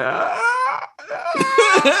I'd if? be like,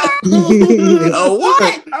 Oh,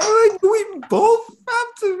 what? I'm like, do we both have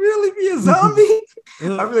to really be a zombie? I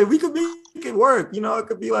feel like we could make it work. You know, it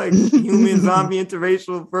could be like human zombie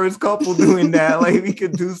interracial first couple doing that. Like we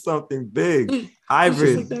could do something big. It's just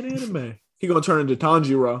Hybrid. like that anime. He gonna turn into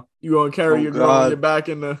Tanjiro. You gonna carry Oh, your girl on God. your back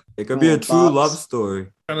in the. It could be a true Box. love story.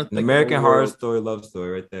 Trying to think An of American a Horror world. Story love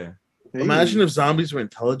story right there. Imagine if zombies were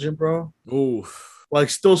intelligent, bro. Oof. Like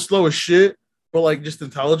still slow as shit, but like just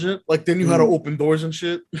intelligent. Like they knew how to open doors and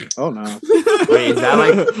shit. Oh no. Wait, is that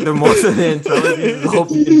like the most of the intelligence is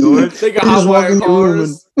opening doors? They got You just walk hotwire in your room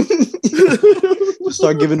cars. Just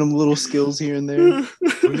start giving them little skills here and there.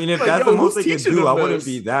 I mean, if Like, that's yo, the most who's they can teaching do, I them wouldn't this?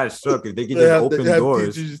 be that shook if they could They just have, open they have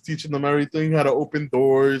doors. teachers just teaching them everything, how to open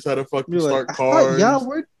doors, how to fucking You're start like, I thought cars. y'all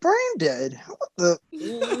were brain dead. What the?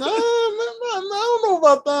 I don't know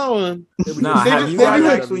about that one. Nah, They have just- you they guys do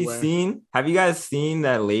have- actually seen? Have you guys seen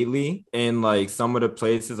that lately in like some of the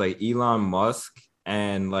places like Elon Musk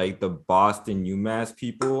and like the Boston UMass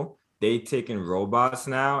people? They taking robots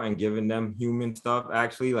now and giving them human stuff.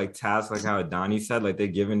 Actually, like tasks, like how Donnie said, like they're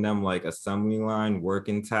giving them like assembly line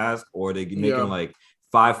working tasks, or they making Yeah. like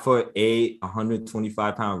 5'8",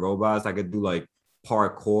 125-pound robots that could do like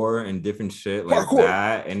parkour and different shit like Parkour.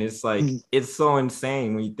 that. And it's like it's so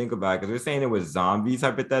insane when you think about it, because we're saying it was zombies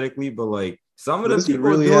hypothetically, but like some of the This could people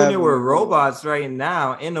really doing it happen. with robots right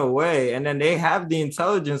now in a way, and then they have the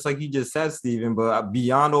intelligence, like you just said, Steven, but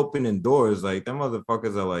beyond opening doors, like them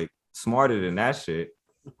motherfuckers are like smarter than that shit.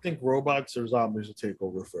 I think robots or zombies will take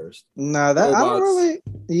over first. Nah, that I don't Robots. really.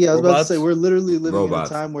 Yeah, I was about to Robots? say we're literally living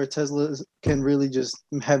Robots. in a time where Tesla can really just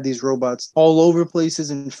have these robots all over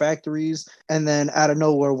places in factories, and then out of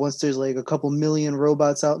nowhere, once there's like a couple million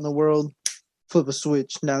robots out in the world, flip a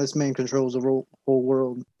switch. Now this man controls the whole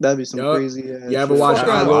world. That'd be some Yup. crazy. You ever watch Fuck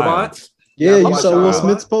I, that. Robot? Yeah, Yeah, you saw Will watch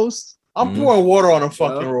Smith's post. I'm Mhm. pouring water on a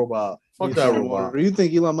fucking Yeah. robot. Fuck You that saw robot. Do you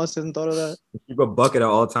think Elon Musk hasn't thought of that? Keep a bucket at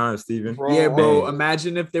all times, Steven. Yeah, bro. Hey.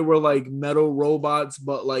 Imagine if they were like metal robots,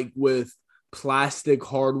 but like with plastic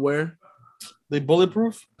hardware, They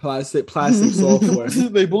bulletproof? plastic software.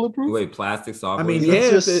 They bulletproof? Wait, plastic software. I mean, It's yeah,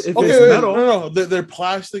 just- if Okay, it's wait, metal, no, they're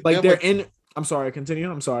plastic. like They they're have, in. I'm sorry. Continue.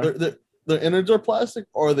 I'm sorry. their innards are plastic,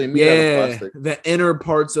 or are they made out of Yeah, plastic? the inner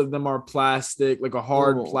parts of them are plastic, like a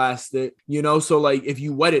hard Oh. plastic. You know, so like if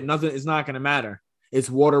you wet it, nothing is not gonna matter. It's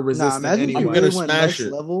water Nah, resistant imagine if anyway. you I'm gonna really went smash next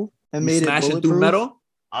it. level and You made it smash it bulletproof. through metal.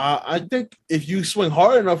 I think if you swing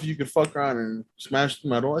hard enough, you could fuck around and smash the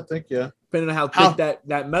metal. I think, yeah. Depending on how thick How-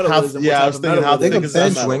 that metal how- is. And yeah, I what was type of thinking metal how it thick Think is of that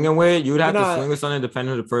bench metal? swinging with, you'd have You're to not- swing with something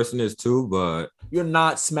depending on who the person is too, but You're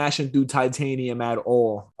not smashing through titanium at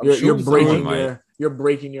all. I'm You're shooting through breaking it. you're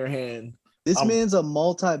breaking your hand. This I'm- man's a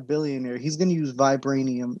multi-billionaire. He's gonna use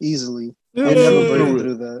vibranium easily. I'm And never shooting break through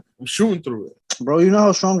through it. that. I'm shooting through it. Bro, you know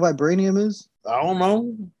how strong vibranium is? I don't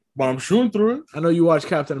know, but I'm shooting through it. I know you watch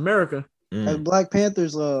Captain America. And Black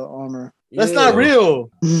Panther's armor. That's Yeah. not real,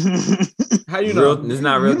 How you know? real, it's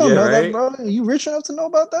not real You don't yet, know right? that, bro. Are you rich enough to know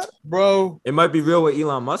about that? bro. It might be real with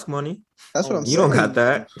Elon Musk money. That's what I'm You saying. don't got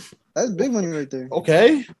that. That's big money right there.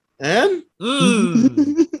 Okay, and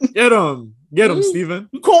Mm. Get him, Mm. Steven.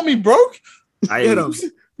 you call me broke? Get him.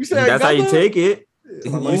 You say I That's got how you that? take it.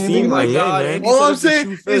 Come You on, seem man. like, Oh my yeah, God, man. Andy. All said I'm it's a saying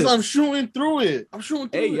shoe is fist. I'm shooting through it. I'm shooting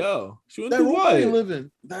through Hey it. yo, shooting That through robot ain't what?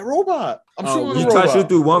 living. That robot. I'm Oh, shooting You a try to robot. shoot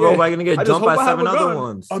through one Yeah. robot, you're gonna I get just jumped by hope I have 7 a other gun.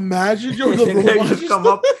 ones. Imagine you're the They robot. just come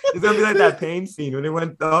up. It's gonna be like that pain scene when they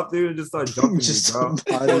went up there and just start jumping Just you, bro. some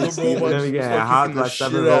Yo, bodies. the robot Then just we get start hot kicking the by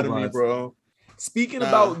 7 shit out of me, robots. bro. Speaking Nah.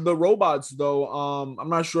 about the robots, though, I'm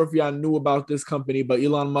not sure if y'all knew about this company, but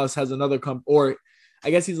Elon Musk has another company, or I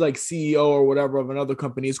guess he's like CEO or whatever of another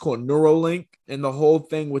company. It's called Neuralink, and the whole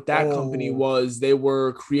thing with that company was they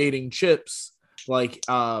were creating chips, like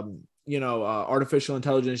artificial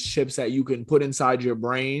intelligence chips that you can put inside your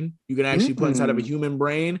brain. You can actually put inside of a human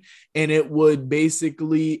brain, and it would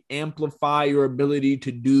basically amplify your ability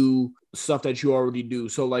to do stuff that you already do.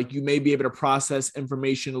 So like you may be able to process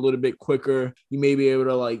information a little bit quicker. You may be able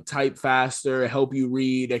to like type faster, help you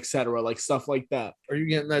read, etc. Like stuff like that. Are you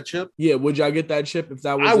getting that chip? Yeah, would y'all get that chip if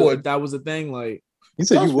that was I would. if that was a thing? Like You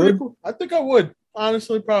said Sounds you pretty would? cool. I think I would.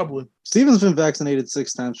 Honestly, probably. Steven's been vaccinated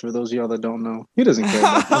 6 times. For those of y'all that don't know, he doesn't care.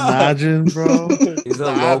 About Imagine, bro. He's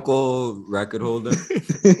a local record holder.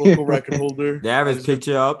 Local record holder. They have his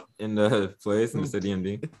picture up in the place in the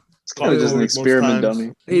DMV. It's kind of just an experiment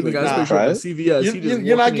dummy. He even got his picture up at CVS.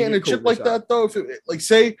 You're not getting a chip like that though. If it, like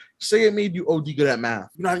say it made you OD good at math.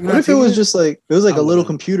 What if it was just like a little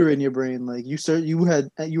computer in your brain? Like you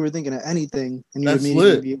were thinking of anything, and you that's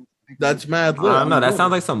immediately lit. That's mad lit. I don't know. That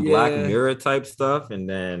sounds like some Black Mirror type stuff, and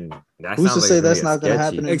then that who's to sounds say like that's really not going to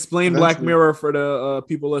happen? Explain Black Mirror for the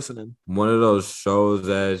people listening. One of those shows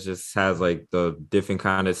that just has like the different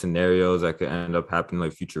kind of scenarios that could end up happening,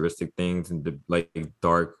 like futuristic things and like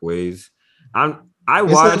dark ways. I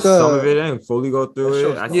watched some of it and fully go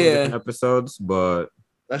through it. I see different episodes, but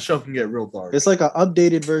that show can get real dark. It's like an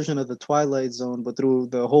updated version of the Twilight Zone, but through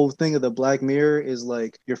the whole thing of the Black Mirror is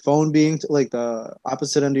like your phone being like the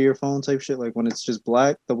opposite end of your phone type shit. Like when it's just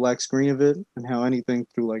black, the black screen of it, and how anything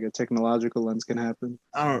through like a technological lens can happen.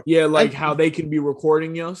 How they can be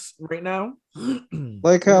recording us right now.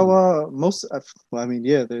 Like how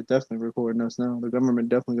they're definitely recording us now. The government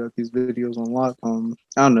definitely got these videos on lock. I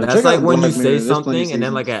don't know. That's like when you say something and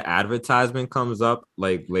then like an advertisement comes up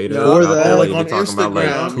like later. Or that, like on talking about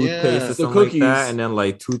like toothpaste or something like that, and then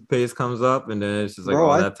like toothpaste comes up, and then it's just like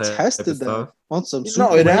all that type of stuff. On some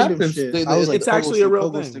it happens. Shit. It's actually a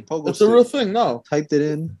real thing. It's a real thing. No, typed it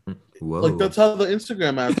in. Whoa. Like that's how the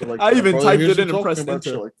Instagram ads are like. I even typed it in and pressed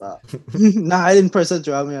enter like that. Nah, I didn't press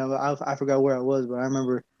enter. I mean, I forgot where I was, but I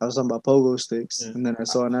remember I was talking about pogo sticks, and then I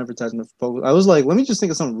saw an advertisement for pogo. I was like, let me just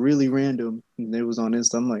think of something really random, and it was on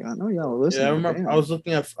Insta. I'm like, I know y'all listening. Yeah, I remember. Damn. I was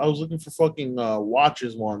looking for fucking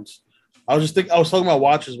watches once. I was talking about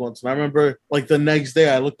watches once, and I remember like the next day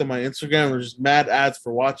I looked at my Instagram and there's just mad ads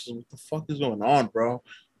for watches. What the fuck is going on, bro?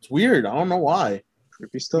 It's weird. I don't know why.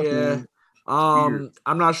 Creepy stuff. Yeah. Man.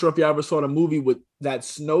 I'm not sure if you ever saw the movie with that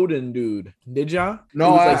Snowden dude. Did y'all?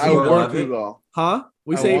 No, I worked with though. Huh?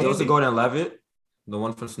 Was it Gordon Levitt, the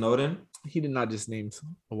one from Snowden? He did not just name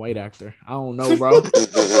a white actor. I don't know, bro. I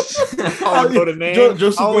don't know the name.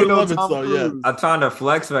 Joseph Gordon-Levitt, though. Yeah, I'm trying to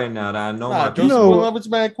flex right now that I know. Joseph Gordon-Levitt's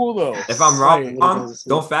man cool though. If I'm wrong,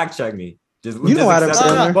 don't fact check me. Just Adam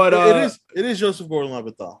Sandler. But it is Joseph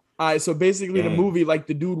Gordon-Levitt though. All right, so basically the movie, like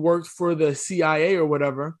the dude worked for the CIA or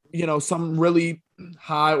whatever, some really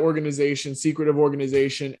high organization, secretive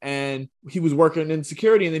organization, and he was working in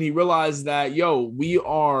security, and then he realized that,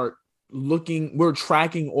 we're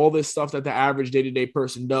tracking all this stuff that the average day-to-day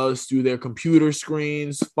person does through their computer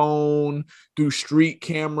screens, phone, through street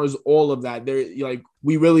cameras, all of that. They're like,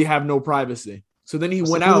 we really have no privacy. So then he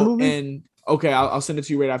went out and I'll send it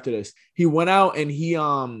to you right after this. He went out and he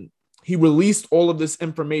released all of this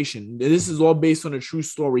information. This is all based on a true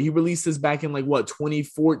story. He released this back in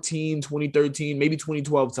 2014, 2013, maybe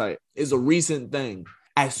 2012 type. It's a recent thing.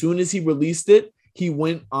 As soon as he released it, he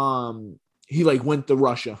went to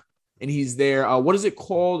Russia. And he's there. What is it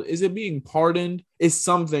called? Is it being pardoned? It's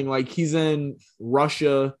something like he's in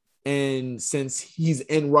Russia. And since he's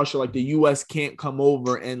in Russia, like the US can't come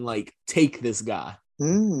over and take this guy.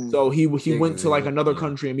 So he went to another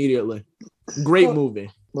country immediately. Great movie.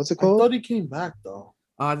 What's it called? I thought he came back though.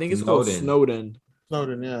 I think it's called Snowden.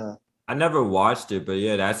 Snowden, yeah. I never watched it, but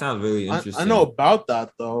yeah, that sounds really interesting. I know about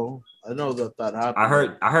that though. I know that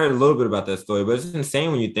happened. I heard a little bit about that story, but it's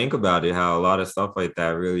insane when you think about it, how a lot of stuff like that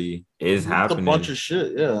really is happening. A bunch of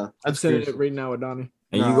shit, yeah. I'm sending it right now, Adani.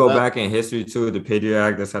 And you go back in history too, the Patriot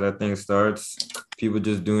Act, that's how that thing starts. People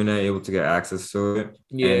just doing that, able to get access to it.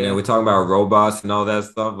 Yeah. And then we're talking about robots and all that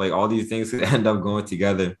stuff. Like all these things could end up going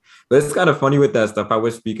together. But it's kind of funny with that stuff. I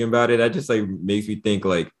was speaking about it. That just makes me think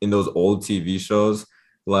in those old TV shows.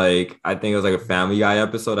 I think it was a Family Guy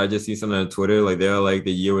episode. I just see something on Twitter. They were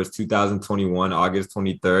the year was 2021, August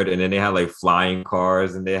 23rd. And then they had flying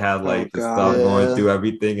cars and they had the stuff going through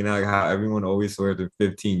everything. And how everyone always swears in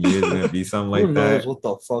 15 years going to be something like that. Who knows what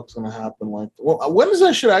the fuck's going to happen? When is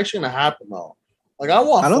that shit actually going to happen though? I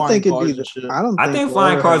don't think it'd be. I think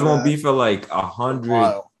flying cars won't be for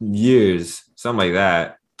 100 years, something like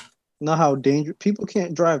that. Know how dangerous people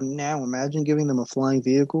can't drive now. Imagine giving them a flying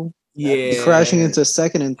vehicle. Yeah, crashing into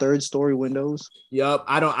second and third story windows. Yep.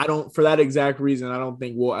 I don't for that exact reason. I don't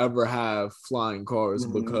think we'll ever have flying cars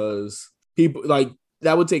because people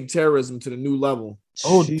that would take terrorism to the new level.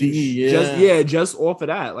 Oh, yeah. Just off of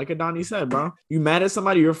that, like Adani said, bro. You mad at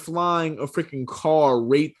somebody? You're flying a freaking car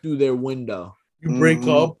right through their window. You break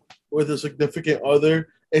up with a significant other,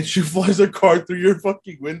 and she flies a car through your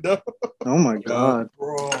fucking window. Oh my god,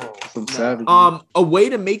 bro! Some savage. A way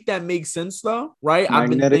to make that make sense, though, right? I've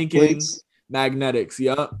been thinking magnetics.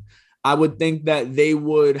 Yep. I would think that it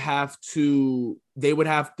would have to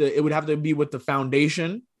be with the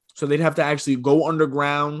foundation. So they'd have to actually go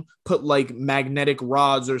underground, put like magnetic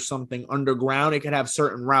rods or something underground. It could have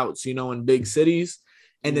certain routes, in big cities.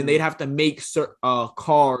 And then they'd have to make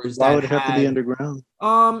cars. Why would it have to be underground?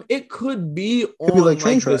 It could be Could on be like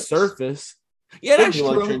train the tracks. surface. Yeah, that's true.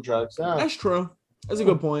 Like train tracks. Yeah. That's true. That's a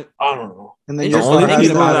good point. I don't know. And then It's The just only thinking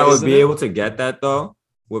people about that it, would isn't be it? able to get that though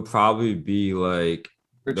would probably be like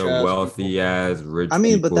Rich the ass wealthy people. ass rich. I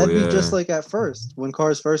mean, but people, that'd yeah. be just like at first. When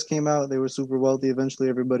cars first came out, they were super wealthy. Eventually,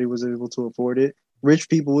 everybody was able to afford it. Rich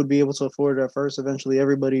people would be able to afford it at first. Eventually, it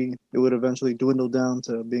would eventually dwindle down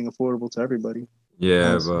to being affordable to everybody.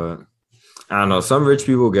 Yeah, Honestly. but I don't know. Some rich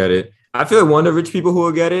people get it. I feel like one of the rich people who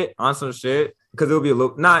will get it on some shit because it'll be a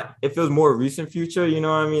little not if it was more recent future, you know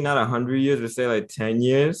what I mean? Not 100 years, but say like 10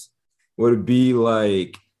 years would be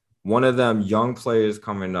like one of them young players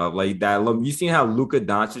coming up like that. You seen how Luka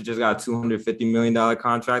Doncic just got a $250 million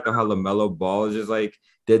contract, or how LaMelo Ball is just like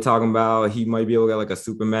they're talking about he might be able to get like a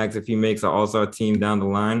supermax if he makes an all-star team down the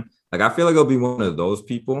line. Like I feel like it'll be one of those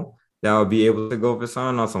people that will be able to go for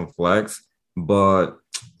something on some flex, but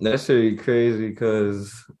that should be crazy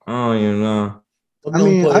because I don't even know. Some I young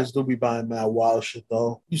mean, players do be buying mad wild shit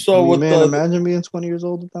though. You saw what imagine being 20 years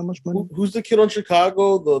old with that much money. who's the kid on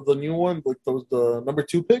Chicago? The new one, like the number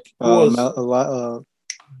 2 pick. Who was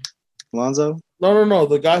Lonzo. No.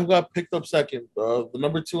 The guy who got picked up second, the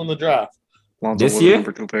number 2 in the draft. Lonzo This was year?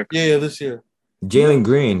 number 2 pick. Yeah, this year. Jalen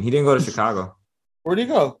Green, he didn't go to Chicago. Where'd he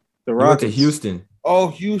go? The He went Rockets. to Houston. Oh,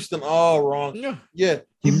 Houston. Oh, wrong. Yeah. Yeah,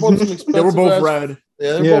 he bought some expensive. They were both ass- red.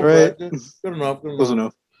 Yeah, they're Yeah, both right. red. Good enough. Good Close enough.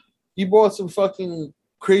 enough. He bought some fucking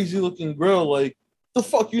crazy looking grill. Like, the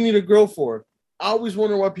fuck you need a grill for? I always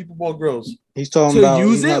wonder why people bought grills. He's talking To about use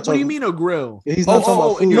he's it? not What do you talking- mean a grill? He's not talking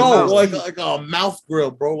about in food. your No, mouth. like a mouth grill,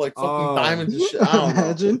 bro. Like fucking Oh. diamonds and shit. I don't know.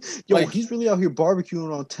 Imagine, yo, Like- he's really out here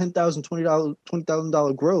barbecuing on $10,000,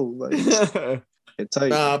 $20,000 grill. Like, it's tight.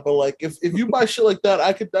 Nah, but like if you buy shit like that,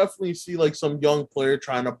 I could definitely see like some young player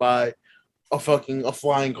trying to buy a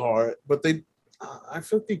flying car, but I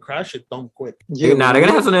feel like they crash it dumb quick. They're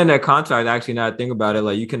gonna have something in their contract. Actually, now that I think about it,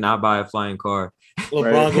 like you cannot buy a flying car. LeBron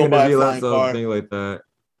Right. gonna buy a flying Some car. thing like that.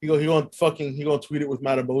 He gonna tweet it with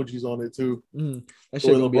mad emojis on it too. That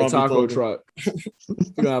shit gonna be a LeBron be taco talking. truck. You're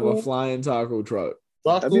gonna have a flying taco truck.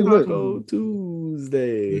 That'd be lit. Taco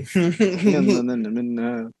Tuesday.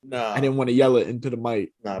 Nah, I didn't want to yell it into the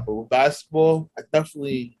mic. but with basketball, I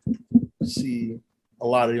definitely see a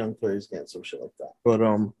lot of young players getting some shit like that. But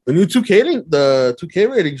the new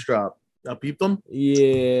 2K ratings drop. Y'all peeped them?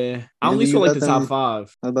 Yeah. I only Maybe saw you like got the top them-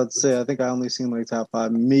 5. I was about to say, I think I only seen like top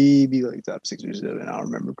 5, maybe like top 6 or 7. I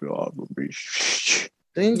don't remember.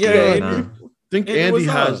 Think, Yeah, nah. think Andy, Andy what's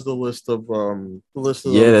has up? the list of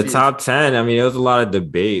Yeah, the teams. top 10. I mean, there was a lot of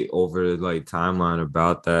debate over like timeline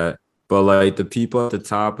about that. But like the people at the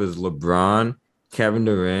top is LeBron, Kevin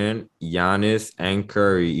Durant, Giannis, and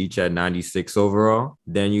Curry, each at 96 overall.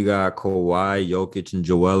 Then you got Kawhi, Jokic, and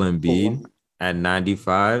Joel Embiid at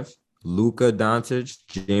 95. Luka Doncic,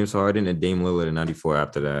 James Harden, and Dame Lillard at 94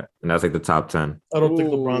 after that. And that's like the top 10. I don't think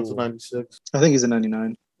LeBron's a Ooh. 96. I think he's a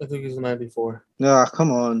 99. I think he's a 94. Nah, come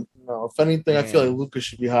on. No, if anything, I feel like Luka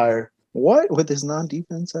should be higher. What with his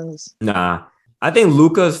non-defense ass? Nah. I think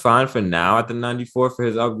Luka's fine for now at the 94 for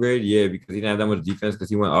his upgrade. Yeah, because he didn't have that much defense because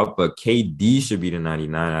he went up. But KD should be the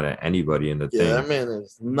 99 out of anybody in the Yeah, thing. that man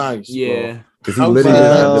is nice. Yeah. Because he How literally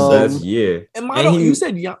bad- had the Well- best year. And And he- you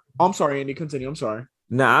said, yeah. I'm sorry, Andy. Continue. I'm sorry.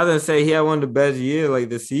 Nah, I was gonna say he had one of the best years like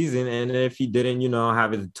this season, and if he didn't,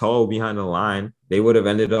 have his toe behind the line, they would have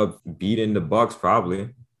ended up beating the Bucks probably.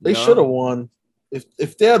 They should have won.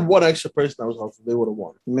 If they had one extra person that was healthy, they would have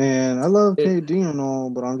won. Man, I love It- KD and all,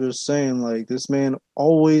 but I'm just saying, like, this man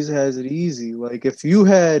always has it easy. Like, if you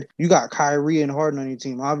got Kyrie and Harden on your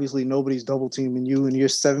team, obviously nobody's double teaming you, and you're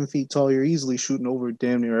 7 feet tall. You're easily shooting over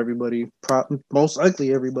damn near everybody, most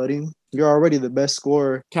likely everybody. You're already the best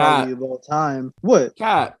scorer probably of all time. What?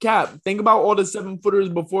 Cap. Think about all the 7-footers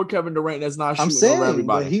before Kevin Durant that's not shooting I'm saying, over but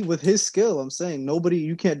everybody. with his skill, I'm saying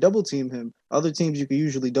you can't double team him. Other teams, you could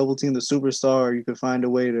usually double team the superstar. Or you could find a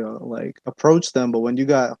way to like approach them. But when you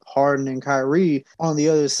got Harden and Kyrie on the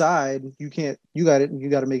other side, you can't. You got it. You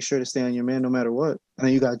got to make sure to stay on your man no matter what. And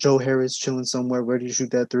then you got Joe Harris chilling somewhere ready to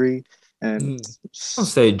shoot that three. And I'll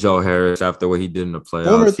say Joe Harris after what he did in the Former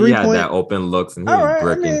playoffs. He had 3-point that open looks and he all was right,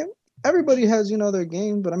 bricking. everybody has their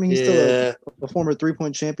game, but I mean he's still Yeah, a former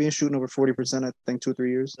 3-point champion, shooting over 40%. I think 2 or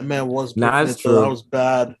 3 years. that man was. Nah, big, that's so true. That was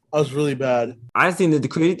bad. I was really bad. I seen the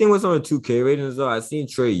crazy thing with some of the 2K ratings though. I seen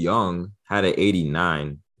Trae Young had an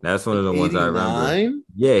 89. That's one of the ones I remember. 89?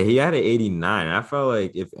 Yeah, he had an 89. I felt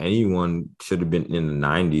like if anyone should have been in the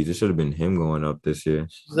 90s, it should have been him going up this year.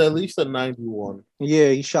 He's at least a 91. Yeah,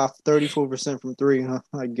 he shot 34% from three, huh?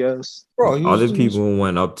 I guess. Bro, Other people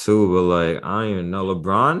went up too, but like I don't even know.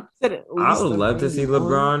 LeBron, I would love to see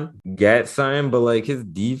LeBron get something, but like his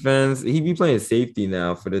defense, he be playing safety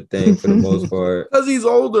now for the thing for the most part. Because he's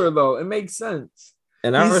older, though. It makes sense.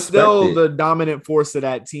 And I He's respect still it. the dominant force of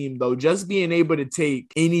that team, though. Just being able to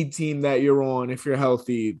take any team that you're on, if you're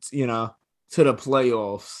healthy, to the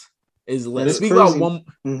playoffs is lit. Speak crazy. about one.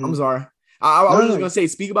 Mhm. I'm sorry. I was just gonna say,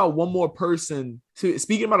 speak about one more person.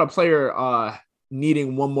 Speaking about a player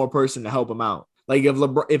needing one more person to help him out. Like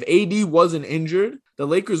if AD wasn't injured, the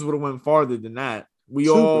Lakers would have went farther than that. We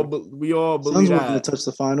all believe Suns that. weren't going to touch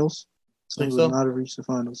the finals. Think Suns so? would not have reached the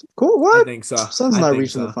finals. Cool. What? I think so. Suns I not think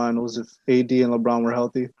reaching so. the finals if AD and LeBron were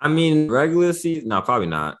healthy. I mean, regular season, no, probably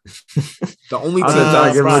not. The only I was team gonna try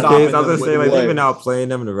to give him a stopping case. I was them gonna say like would- they've been outplaying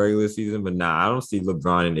them in the regular season, but nah, I don't see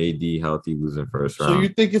LeBron and AD healthy losing first So round. you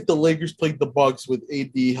think if the Lakers played the Bucks with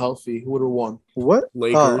AD healthy, who would have won? What?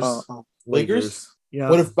 Lakers. Lakers? Yeah.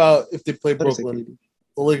 What about if they played That is a Brooklyn? KD.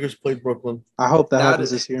 The Lakers played Brooklyn. I hope that That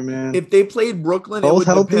happens is- this year, man. If they played Brooklyn, it Both would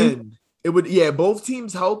healthy? depend. It would, both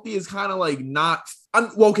teams healthy is kind of like not.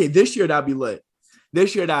 Okay, this year that'd be lit.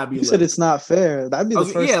 This year that'd be You lit. said it's not fair. That'd be the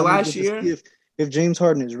first time we last get to year. see if James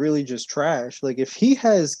Harden is really just trash. Like if he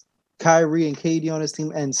has Kyrie and KD on his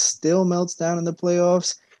team and still melts down in the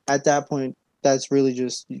playoffs, at that point, that's really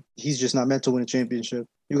just he's just not meant to win a championship.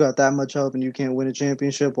 You got that much help and you can't win a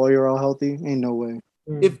championship while you're all healthy? Ain't no way.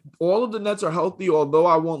 If all of the Nets are healthy, although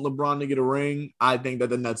I want LeBron to get a ring, I think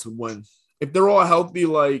that the Nets would win. If they're all healthy,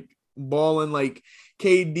 like balling, like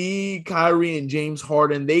KD, Kyrie, and James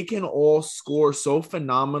Harden, they can all score so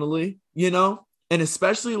phenomenally, and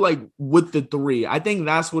especially like with the three. I think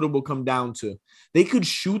that's what it will come down to. They could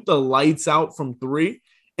shoot the lights out from three.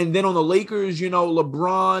 And then on the Lakers,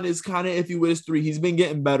 LeBron is kind of iffy with his three. He's been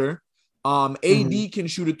getting better. AD can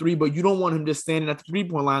shoot a three, but you don't want him just standing at the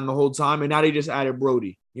 3-point line the whole time. And now they just added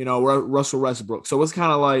Brody, Russell Westbrook. So it's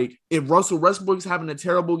kind of like if Russell Westbrook's having a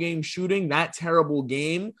terrible game shooting, that terrible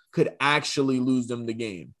game could actually lose them the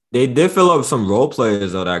game. They did fill up some role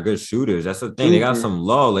players though that are good shooters. That's the thing. They got some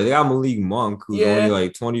low. Like they got Malik Monk, who's only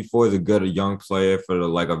like 24, is a good young player for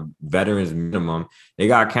like a veteran's minimum. They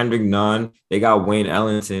got Kendrick Nunn. They got Wayne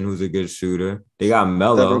Ellington, who's a good shooter. They got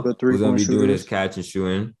Melo, who's gonna be doing his catch and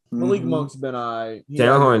shooting. Malik Monk's been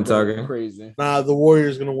Taylor Horton Tucker. Crazy. Nah, the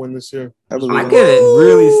Warriors gonna win this year. I can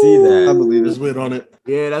really see that. I believe Just it. wait on it.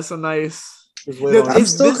 Yeah, that's a nice. Just wait on I'm it.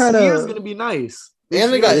 still This kinda- year's gonna be nice.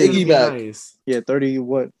 And they got Iggy back. Yeah,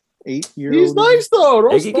 38-year-old. He's nice though.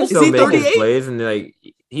 Don't He can smoke still him. make his 38? plays and like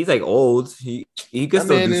he's like old. He could That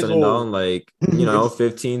still man do is something old. on like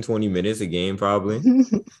 15, 20 minutes a game probably.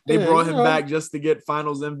 They Yeah, brought him you know. back just to get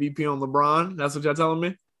Finals MVP on LeBron. That's what y'all telling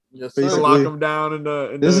me? Yes, To sir. Basically. lock him down in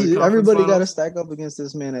the Everybody got to finals? stack up against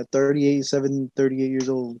this man at 38 years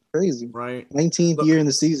old. Crazy. Right. 19th year in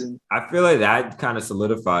the season. I feel like that kind of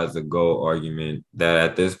solidifies the GOAT argument that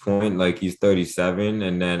at this point, like he's 37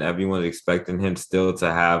 and then everyone's expecting him still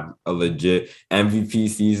to have a legit MVP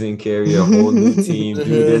season, carry a whole new team,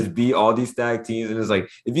 beat all these stacked teams. And it's like,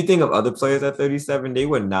 if you think of other players at 37, they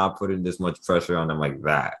would not put in this much pressure on them like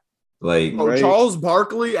that. Like Oh, Right. Charles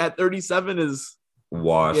Barkley at 37 is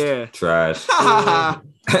washed, Yeah. trash,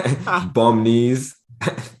 bum knees.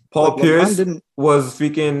 Paul Like, LeBron Pierce didn't. was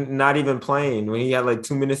freaking not even playing when he had like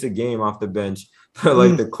 2 minutes a game off the bench for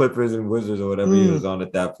like the Clippers and Wizards or whatever he was on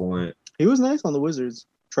at that point. He was nice on the Wizards.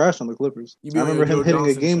 Trash on the Clippers. You I mean remember him Joe hitting a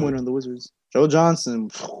Johnson game shit? winner on the Wizards. Joe Johnson.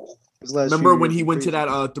 His last remember few when years he were went to crazy.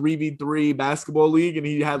 that 3v3 basketball league and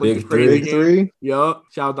he had like Big the crazy Big game? three. Yup.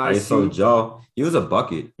 Shout out to ISO ISO. Joe, he was a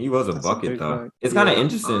bucket. He was a That's a bucket big though. fact. It's kind of Yeah.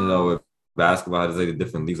 interesting though with basketball, there's like the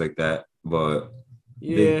different leagues like that. But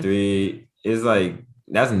Yeah. Big Three is like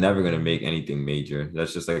that's never gonna make anything major.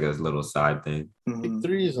 That's just like a little side thing. Mhm. Big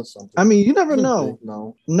three isn't something. I mean, you never know.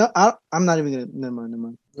 No. No, I'm not even gonna. Never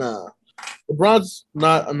mind. Nah. LeBron's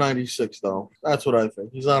not a 96 though. That's what I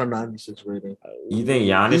think. He's not a 96 rating. You think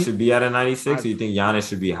Giannis should be at a 96, or you think Giannis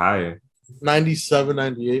should be higher? 97,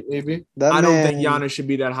 98 maybe. That I man, don't think Giannis should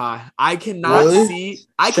be that high. I cannot Really? see.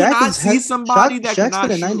 I Shaq cannot is see somebody that Shaq's cannot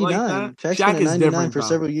been shoot a like 99. that. Shaq's Shaq been a is 99 different for though.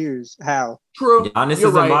 several years. How? True. Giannis You're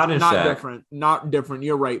is a right. modern Not Shaq. different. Not different.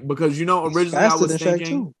 You're right. Because He's originally I faster was than Shaq,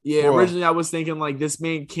 thinking, too. yeah, Bro. originally I was thinking like this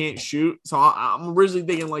man can't shoot. So I'm originally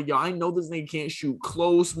thinking like, yo, I know this nigga can't shoot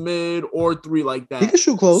close, mid, or three like He that. can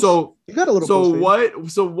shoot close. So you got a little. so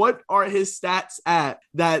post fade. what are his stats at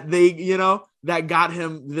that they, that got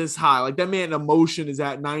him this high. Like that man emotion is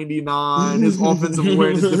at 99. His offensive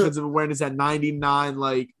awareness, defensive awareness at 99.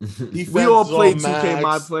 Like we all played 2K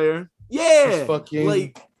My Player. Yeah.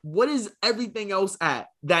 Like what is everything else at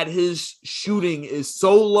that his shooting is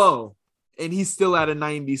so low and he's still at a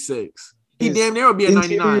 96? He damn near will be a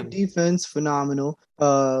 99. Defense, phenomenal.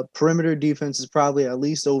 Perimeter defense is probably at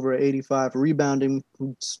least over 85. Rebounding,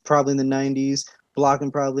 probably in the 90s.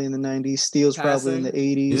 Blocking probably in the 90s. Steals probably in the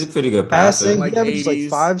 80s. He's a pretty good passer. Like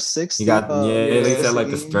 5'6". He got they said like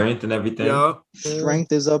the strength and everything. Yep.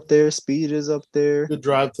 Strength is up there. Speed is up there. Good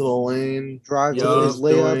drive to the lane. Drive to his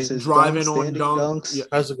layups. His driving on dunks. Yeah.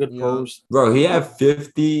 That's a good post. Bro, he had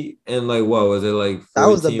 50 and like what was it like 14 that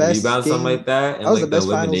was the best rebounds, something like that? And that was like the best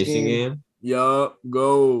elimination game. Yup,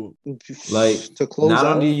 go. Like to close not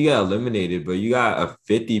out. only you got eliminated, but you got a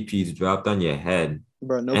 50 piece dropped on your head,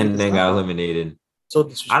 bro, and then got eliminated. So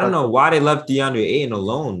I don't know why they left DeAndre Ayton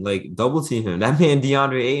alone. Like double team him. That man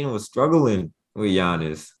DeAndre Ayton was struggling with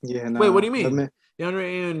Giannis. Yeah. Wait, what do you mean? DeAndre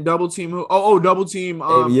Ayton double team who? Double team.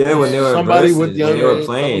 When they were somebody when they were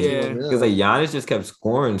playing, yeah. because like Giannis just kept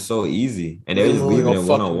scoring so easy, and they were just leaving it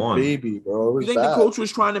 1-on-1. Baby, bro. You think the coach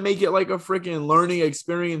was trying to make it like a freaking learning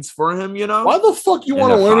experience for him? You know? Why the fuck you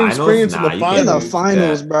want a learning experience in the finals? In the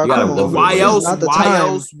finals, bro. Come on. Why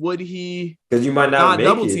else would he? Because you might not make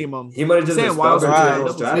double it. team him. He might have just been stubborn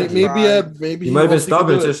to strategy. Maybe he might have been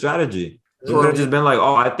stubborn to strategy. He Bro. could have just been like,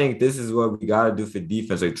 "Oh, I think this is what we gotta do for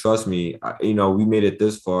defense. Like, trust me, we made it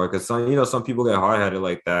this far." Because some people get hard headed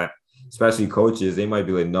like that, especially coaches. They might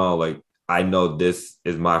be like, "No, like I know this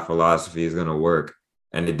is my philosophy is gonna work,"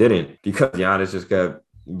 and it didn't because Giannis just kept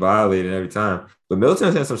violating every time. But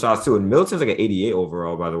Middleton's had some shots too, and Middleton's like an 88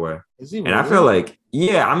 overall, by the way. Is he? And really? I feel like,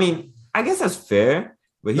 I mean, I guess that's fair,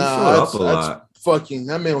 but he showed up a lot. Fucking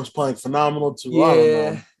that man was playing phenomenal too. Yeah, I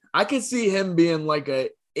don't know. I could see him being like a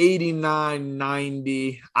 89,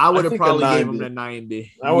 90. I would have probably gave him the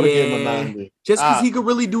 90. I would have given him a 90. Just because he could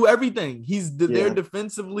really do everything. He's there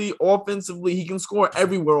defensively, offensively. He can score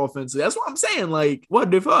everywhere offensively. That's what I'm saying. Like, what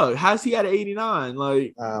the fuck? How's he at 89?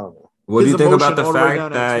 Like, I don't know. What do you think about the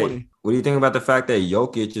fact that? What do you think about the fact that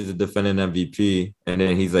Jokic is a defending MVP and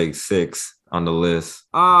then he's like 6 on the list?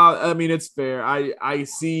 I mean, it's fair. I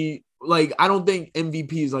see. Like, I don't think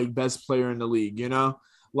MVP is like best player in the league. You know.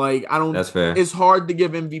 Like, I don't. That's fair. It's hard to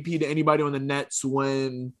give MVP to anybody on the Nets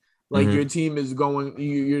when like your team is going.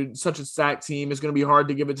 You're such a stacked team. It's gonna be hard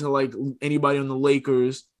to give it to like anybody on the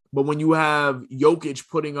Lakers. But when you have Jokic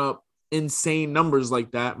putting up insane numbers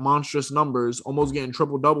like that, monstrous numbers, almost getting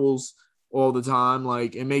triple doubles all the time,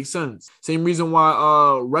 like it makes sense. Same reason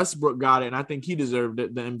why Westbrook got it, and I think he deserved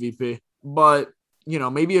it, the MVP. But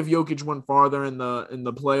maybe if Jokic went farther in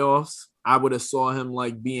the playoffs, I would have saw him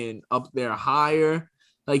like being up there higher.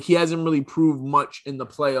 Like, he hasn't really proved much in the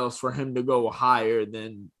playoffs for him to go higher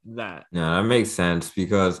than that. Yeah, that makes sense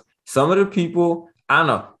because some of the people, I don't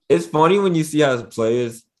know. It's funny when you see how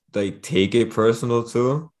players like take it personal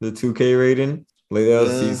too, the 2K rating. Like they'll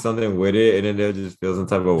see something with it and then they'll just feel some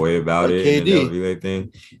type of way about it. KD. And they'll be like,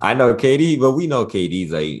 "Thing." I know KD, but we know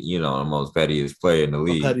KD's like, the most pettiest player in the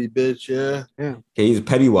league. Petty bitch, yeah. KD's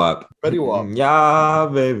petty wop. Petty wop. Yeah,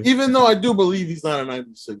 baby. Even though I do believe he's not a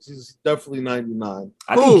 96, he's definitely 99.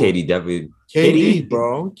 I think KD definitely. KD,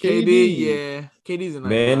 bro. KD, yeah. KD's a 99.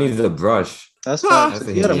 Man needs a brush. That's fine. That's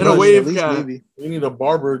He had a wave guy. maybe. We need a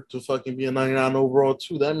barber to fucking be a 99 overall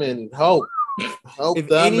too. That man needs help.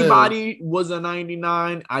 If anybody was a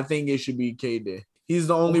 99, I think it should be KD. He's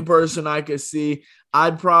the only person I could see.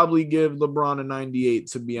 I'd probably give LeBron a 98,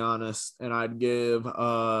 to be honest, and I'd give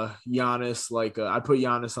Giannis I'd put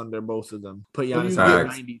Giannis under both of them. Put Giannis at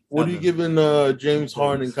 90. What are you giving James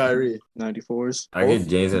Harden and Kyrie? 94s. I give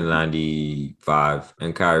James a 95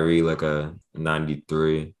 and Kyrie like a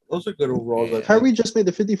 93. Those are good overalls. Kyrie just made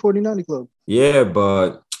the 50-40-90 club. Yeah,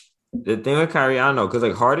 but the thing with Kyrie, I don't know, because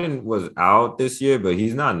like Harden was out this year, but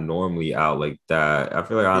he's not normally out like that. I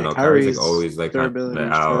feel like I don't know. Kyrie's like always like kind of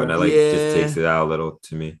out, and that like just takes it out a little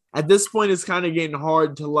to me. At this point, it's kind of getting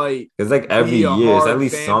hard to like. It's like every year, it's at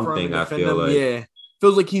least something. I feel like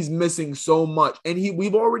feels like he's missing so much, and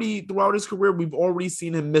we've already throughout his career we've already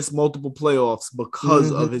seen him miss multiple playoffs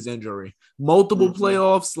because of his injury. Multiple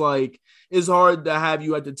playoffs, like. It's hard to have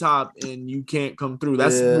you at the top and you can't come through.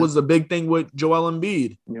 That was the big thing with Joel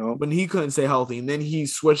Embiid when he couldn't stay healthy. And then he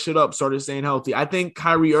switched it up, started staying healthy. I think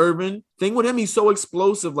Kyrie Irving, thing with him, he's so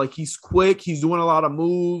explosive. Like, he's quick. He's doing a lot of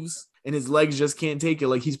moves. And his legs just can't take it.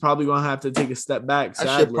 Like, he's probably going to have to take a step back, sadly.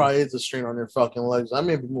 That shit probably is a strain on their fucking legs. I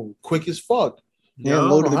may be moving quick as fuck. Yeah,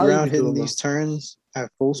 low to the ground, hitting these turns at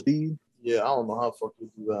full speed. Yeah, I don't know how the fuck you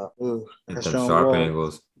do that. At them sharp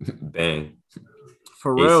angles. Bang.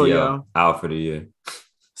 For real, ACL yo. out for the year.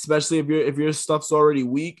 Especially if your stuff's already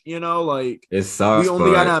weak, like It sucks. we only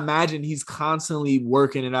but gotta imagine he's constantly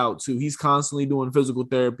working it out too. He's constantly doing physical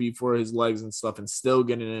therapy for his legs and stuff, and still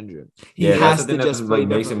getting injured. He yeah, that's has the thing to just that play like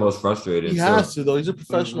makes it differently. most frustrating. He has to though. He's a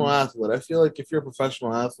professional athlete. I feel like if you're a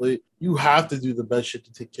professional athlete, you have to do the best shit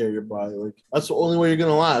to take care of your body. Like that's the only way you're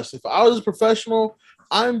gonna last. If I was a professional,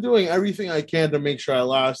 I'm doing everything I can to make sure I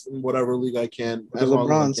last in whatever league I can. Because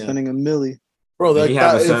LeBron's spending $1 million. Bro, He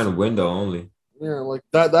have a certain window only. Yeah, like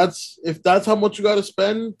that's if that's how much you got to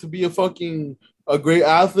spend to be a great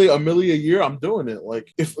athlete, $1 million a year, I'm doing it.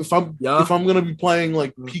 Like if I'm gonna be playing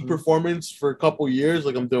like peak performance for a couple years,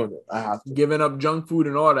 like I'm doing it. I have to. Giving up junk food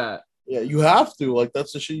and all that. Yeah, you have to. Like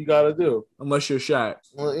that's the shit you got to do. Unless you're Shaq.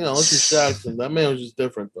 Well, unless you're Shaq, then that man was just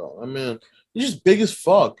different though. That man, he's just big as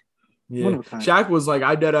fuck. Yeah, Shaq was like,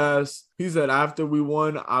 I dead ass. He said after we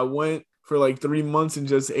won, I went for like 3 months and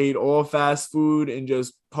just ate all fast food and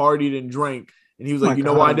just partied and drank. And he was like,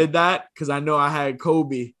 know why I did that? Because I know I had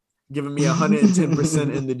Kobe giving me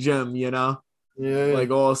 110% in the gym, Yeah. Like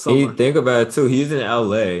all summer. You think about it too. He's in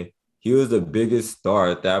LA. He was the biggest star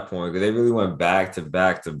at that point because they really went back to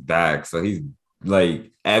back to back. So he's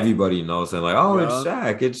like everybody knows him. Like, oh, it's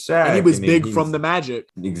Shaq. It's Shaq. And he was big from the Magic.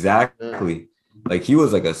 Exactly. Like he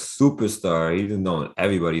was like a superstar. He was knowing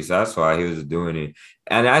everybody. So that's why he was doing it.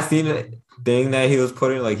 And I seen the thing that he was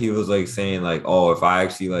putting, like he was like saying, like, oh, if I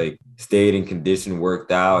actually like stayed in condition,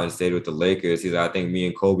 worked out, and stayed with the Lakers, he's like, I think me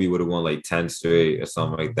and Kobe would have won like 10 straight or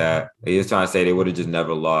something like that. He was trying to say they would have just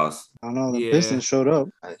never lost. I don't know. The Pistons showed up.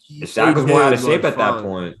 Shaq was more out of shape at that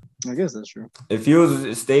point. I guess that's true. If he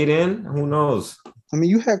was stayed in, who knows? I mean,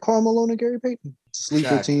 you had Karl Malone and Gary Payton.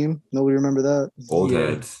 Sleeper team. Nobody remember that. Old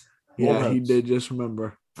heads. Yeah, he did just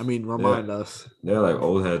remember. I mean, remind us. They're like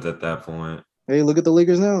old heads at that point. Hey, look at the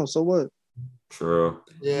Lakers now. So what? True.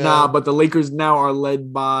 Yeah. Nah, but the Lakers now are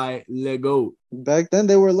led by Lego. Back then,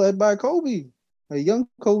 they were led by Kobe. A young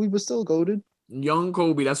Kobe, but still goated. Young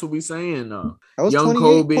Kobe. That's what we saying. That was young 28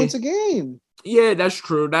 Kobe. points a game. Yeah, that's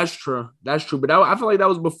true. But I feel like that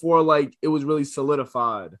was before like it was really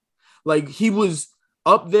solidified. Like he was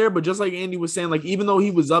up there, but just like Andy was saying, like even though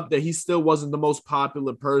he was up there, he still wasn't the most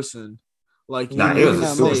popular person. Like he was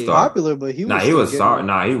a superstar. Popular, but he was. He was sorry.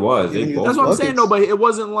 He was. That's what I'm saying, though. But it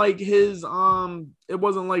wasn't like his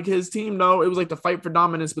team, though. It was like the fight for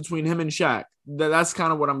dominance between him and Shaq. That's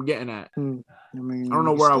kind of what I'm getting at. I mean, I don't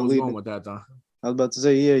know where I was going with that, though. I was about to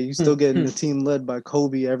say, yeah, you still getting the team led by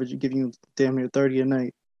Kobe, average giving you damn near 30 a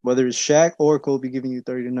night. Whether it's Shaq or Kobe giving you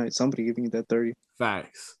 30 a night, somebody giving you that 30.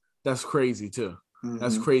 Facts. That's crazy too.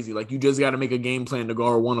 That's crazy. Like you just got to make a game plan to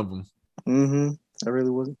guard one of them. I really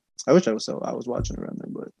wasn't. I wish I was watching around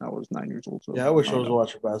then, but I was 9 years old. So yeah, I wish I was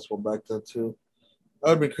watching basketball back then too. That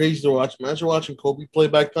would be crazy to watch. Imagine watching Kobe play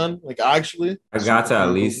back then. Like actually, I got to at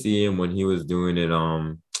least see him when he was doing it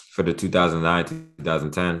for the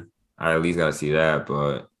 2009-2010. I at least got to see that,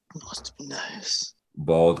 but must be nice.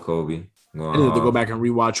 Bald Kobe. I need to go back and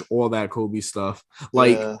rewatch all that Kobe stuff.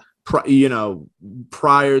 Like,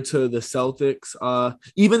 prior to the Celtics,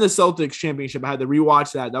 even the Celtics championship, I had to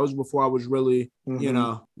rewatch that. That was before I was really,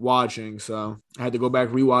 watching. So I had to go back,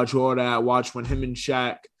 rewatch all that, watch when him and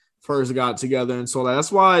Shaq first got together and so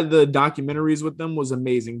that's why the documentaries with them was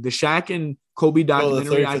amazing. The Shaq and Kobe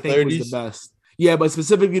documentary, I think, was the best. Yeah, but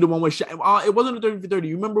specifically the one with Shaq. It wasn't a 30 for 30.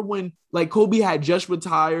 You remember when like Kobe had just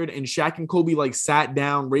retired and Shaq and Kobe like sat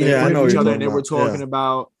down right in front of each other and they were talking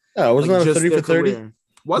about wasn't that a 30 for 30?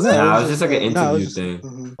 Was it? No, it was just like an interview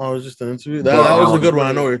thing. Oh, it was just an interview. That was a good one.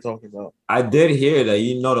 I know what you're talking about. I did hear that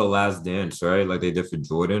The Last Dance, right? Like they did for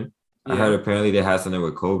Jordan. I heard apparently they had something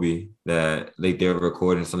with Kobe that like they were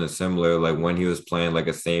recording something similar, like when he was playing like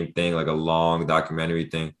a same thing, like a long documentary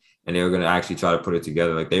thing, and they were gonna actually try to put it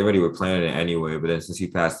together. Like they already were planning it anyway, but then since he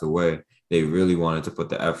passed away, they really wanted to put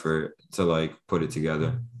the effort to like put it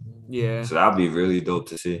together. Yeah. So that'd be really dope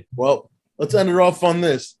to see. Well, let's end it off on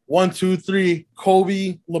this. 1, 2, 3.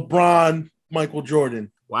 Kobe, LeBron, Michael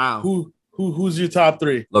Jordan. Wow. Who's your top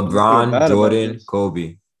three? LeBron, Jordan,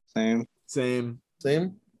 Kobe. Same.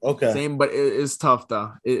 Okay. Same, but it's tough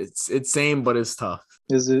though. It's same, but it's tough.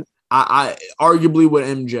 Is it? I arguably with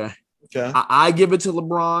MJ. Okay. I give it to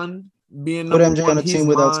LeBron being put number MJ one. on a team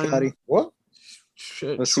without Scotty. What?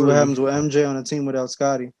 Shit, let's see what happens with MJ on a team without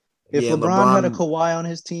Scotty. If LeBron had a Kawhi on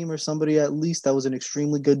his team or somebody at least that was an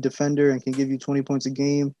extremely good defender and can give you 20 points a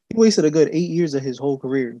game, he wasted a good 8 years of his whole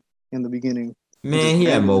career in the beginning. Man, he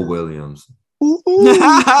had Mo Williams. Yeah,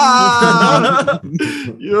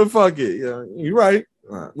 fuck it. Yeah, you're right.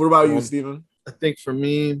 What about you, Steven? I think for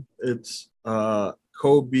me, it's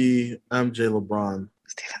Kobe, MJ, LeBron.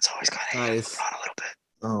 Steven's always got nice. LeBron a little bit.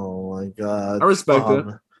 Oh my god. I respect it.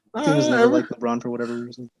 He was never like LeBron for whatever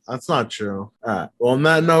reason. That's not true. All right. Well, on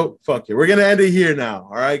that note, fuck it. We're gonna end it here now.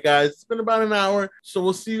 All right, guys. It's been about an hour, so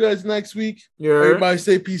we'll see you guys next week. Yeah. Everybody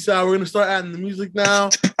say peace out. We're gonna start adding the music now.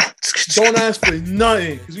 Don't ask for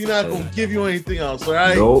nothing because we're not gonna give you anything else. All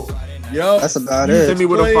right. Nope. Yo, that's about you it. Send me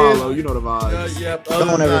with a follow. You know the vibes. Yep.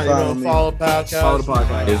 Don't ever follow me. Follow podcast. Follow the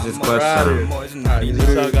podcast. Is this question? All right,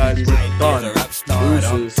 peace out, guys. We're done.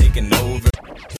 Deuces.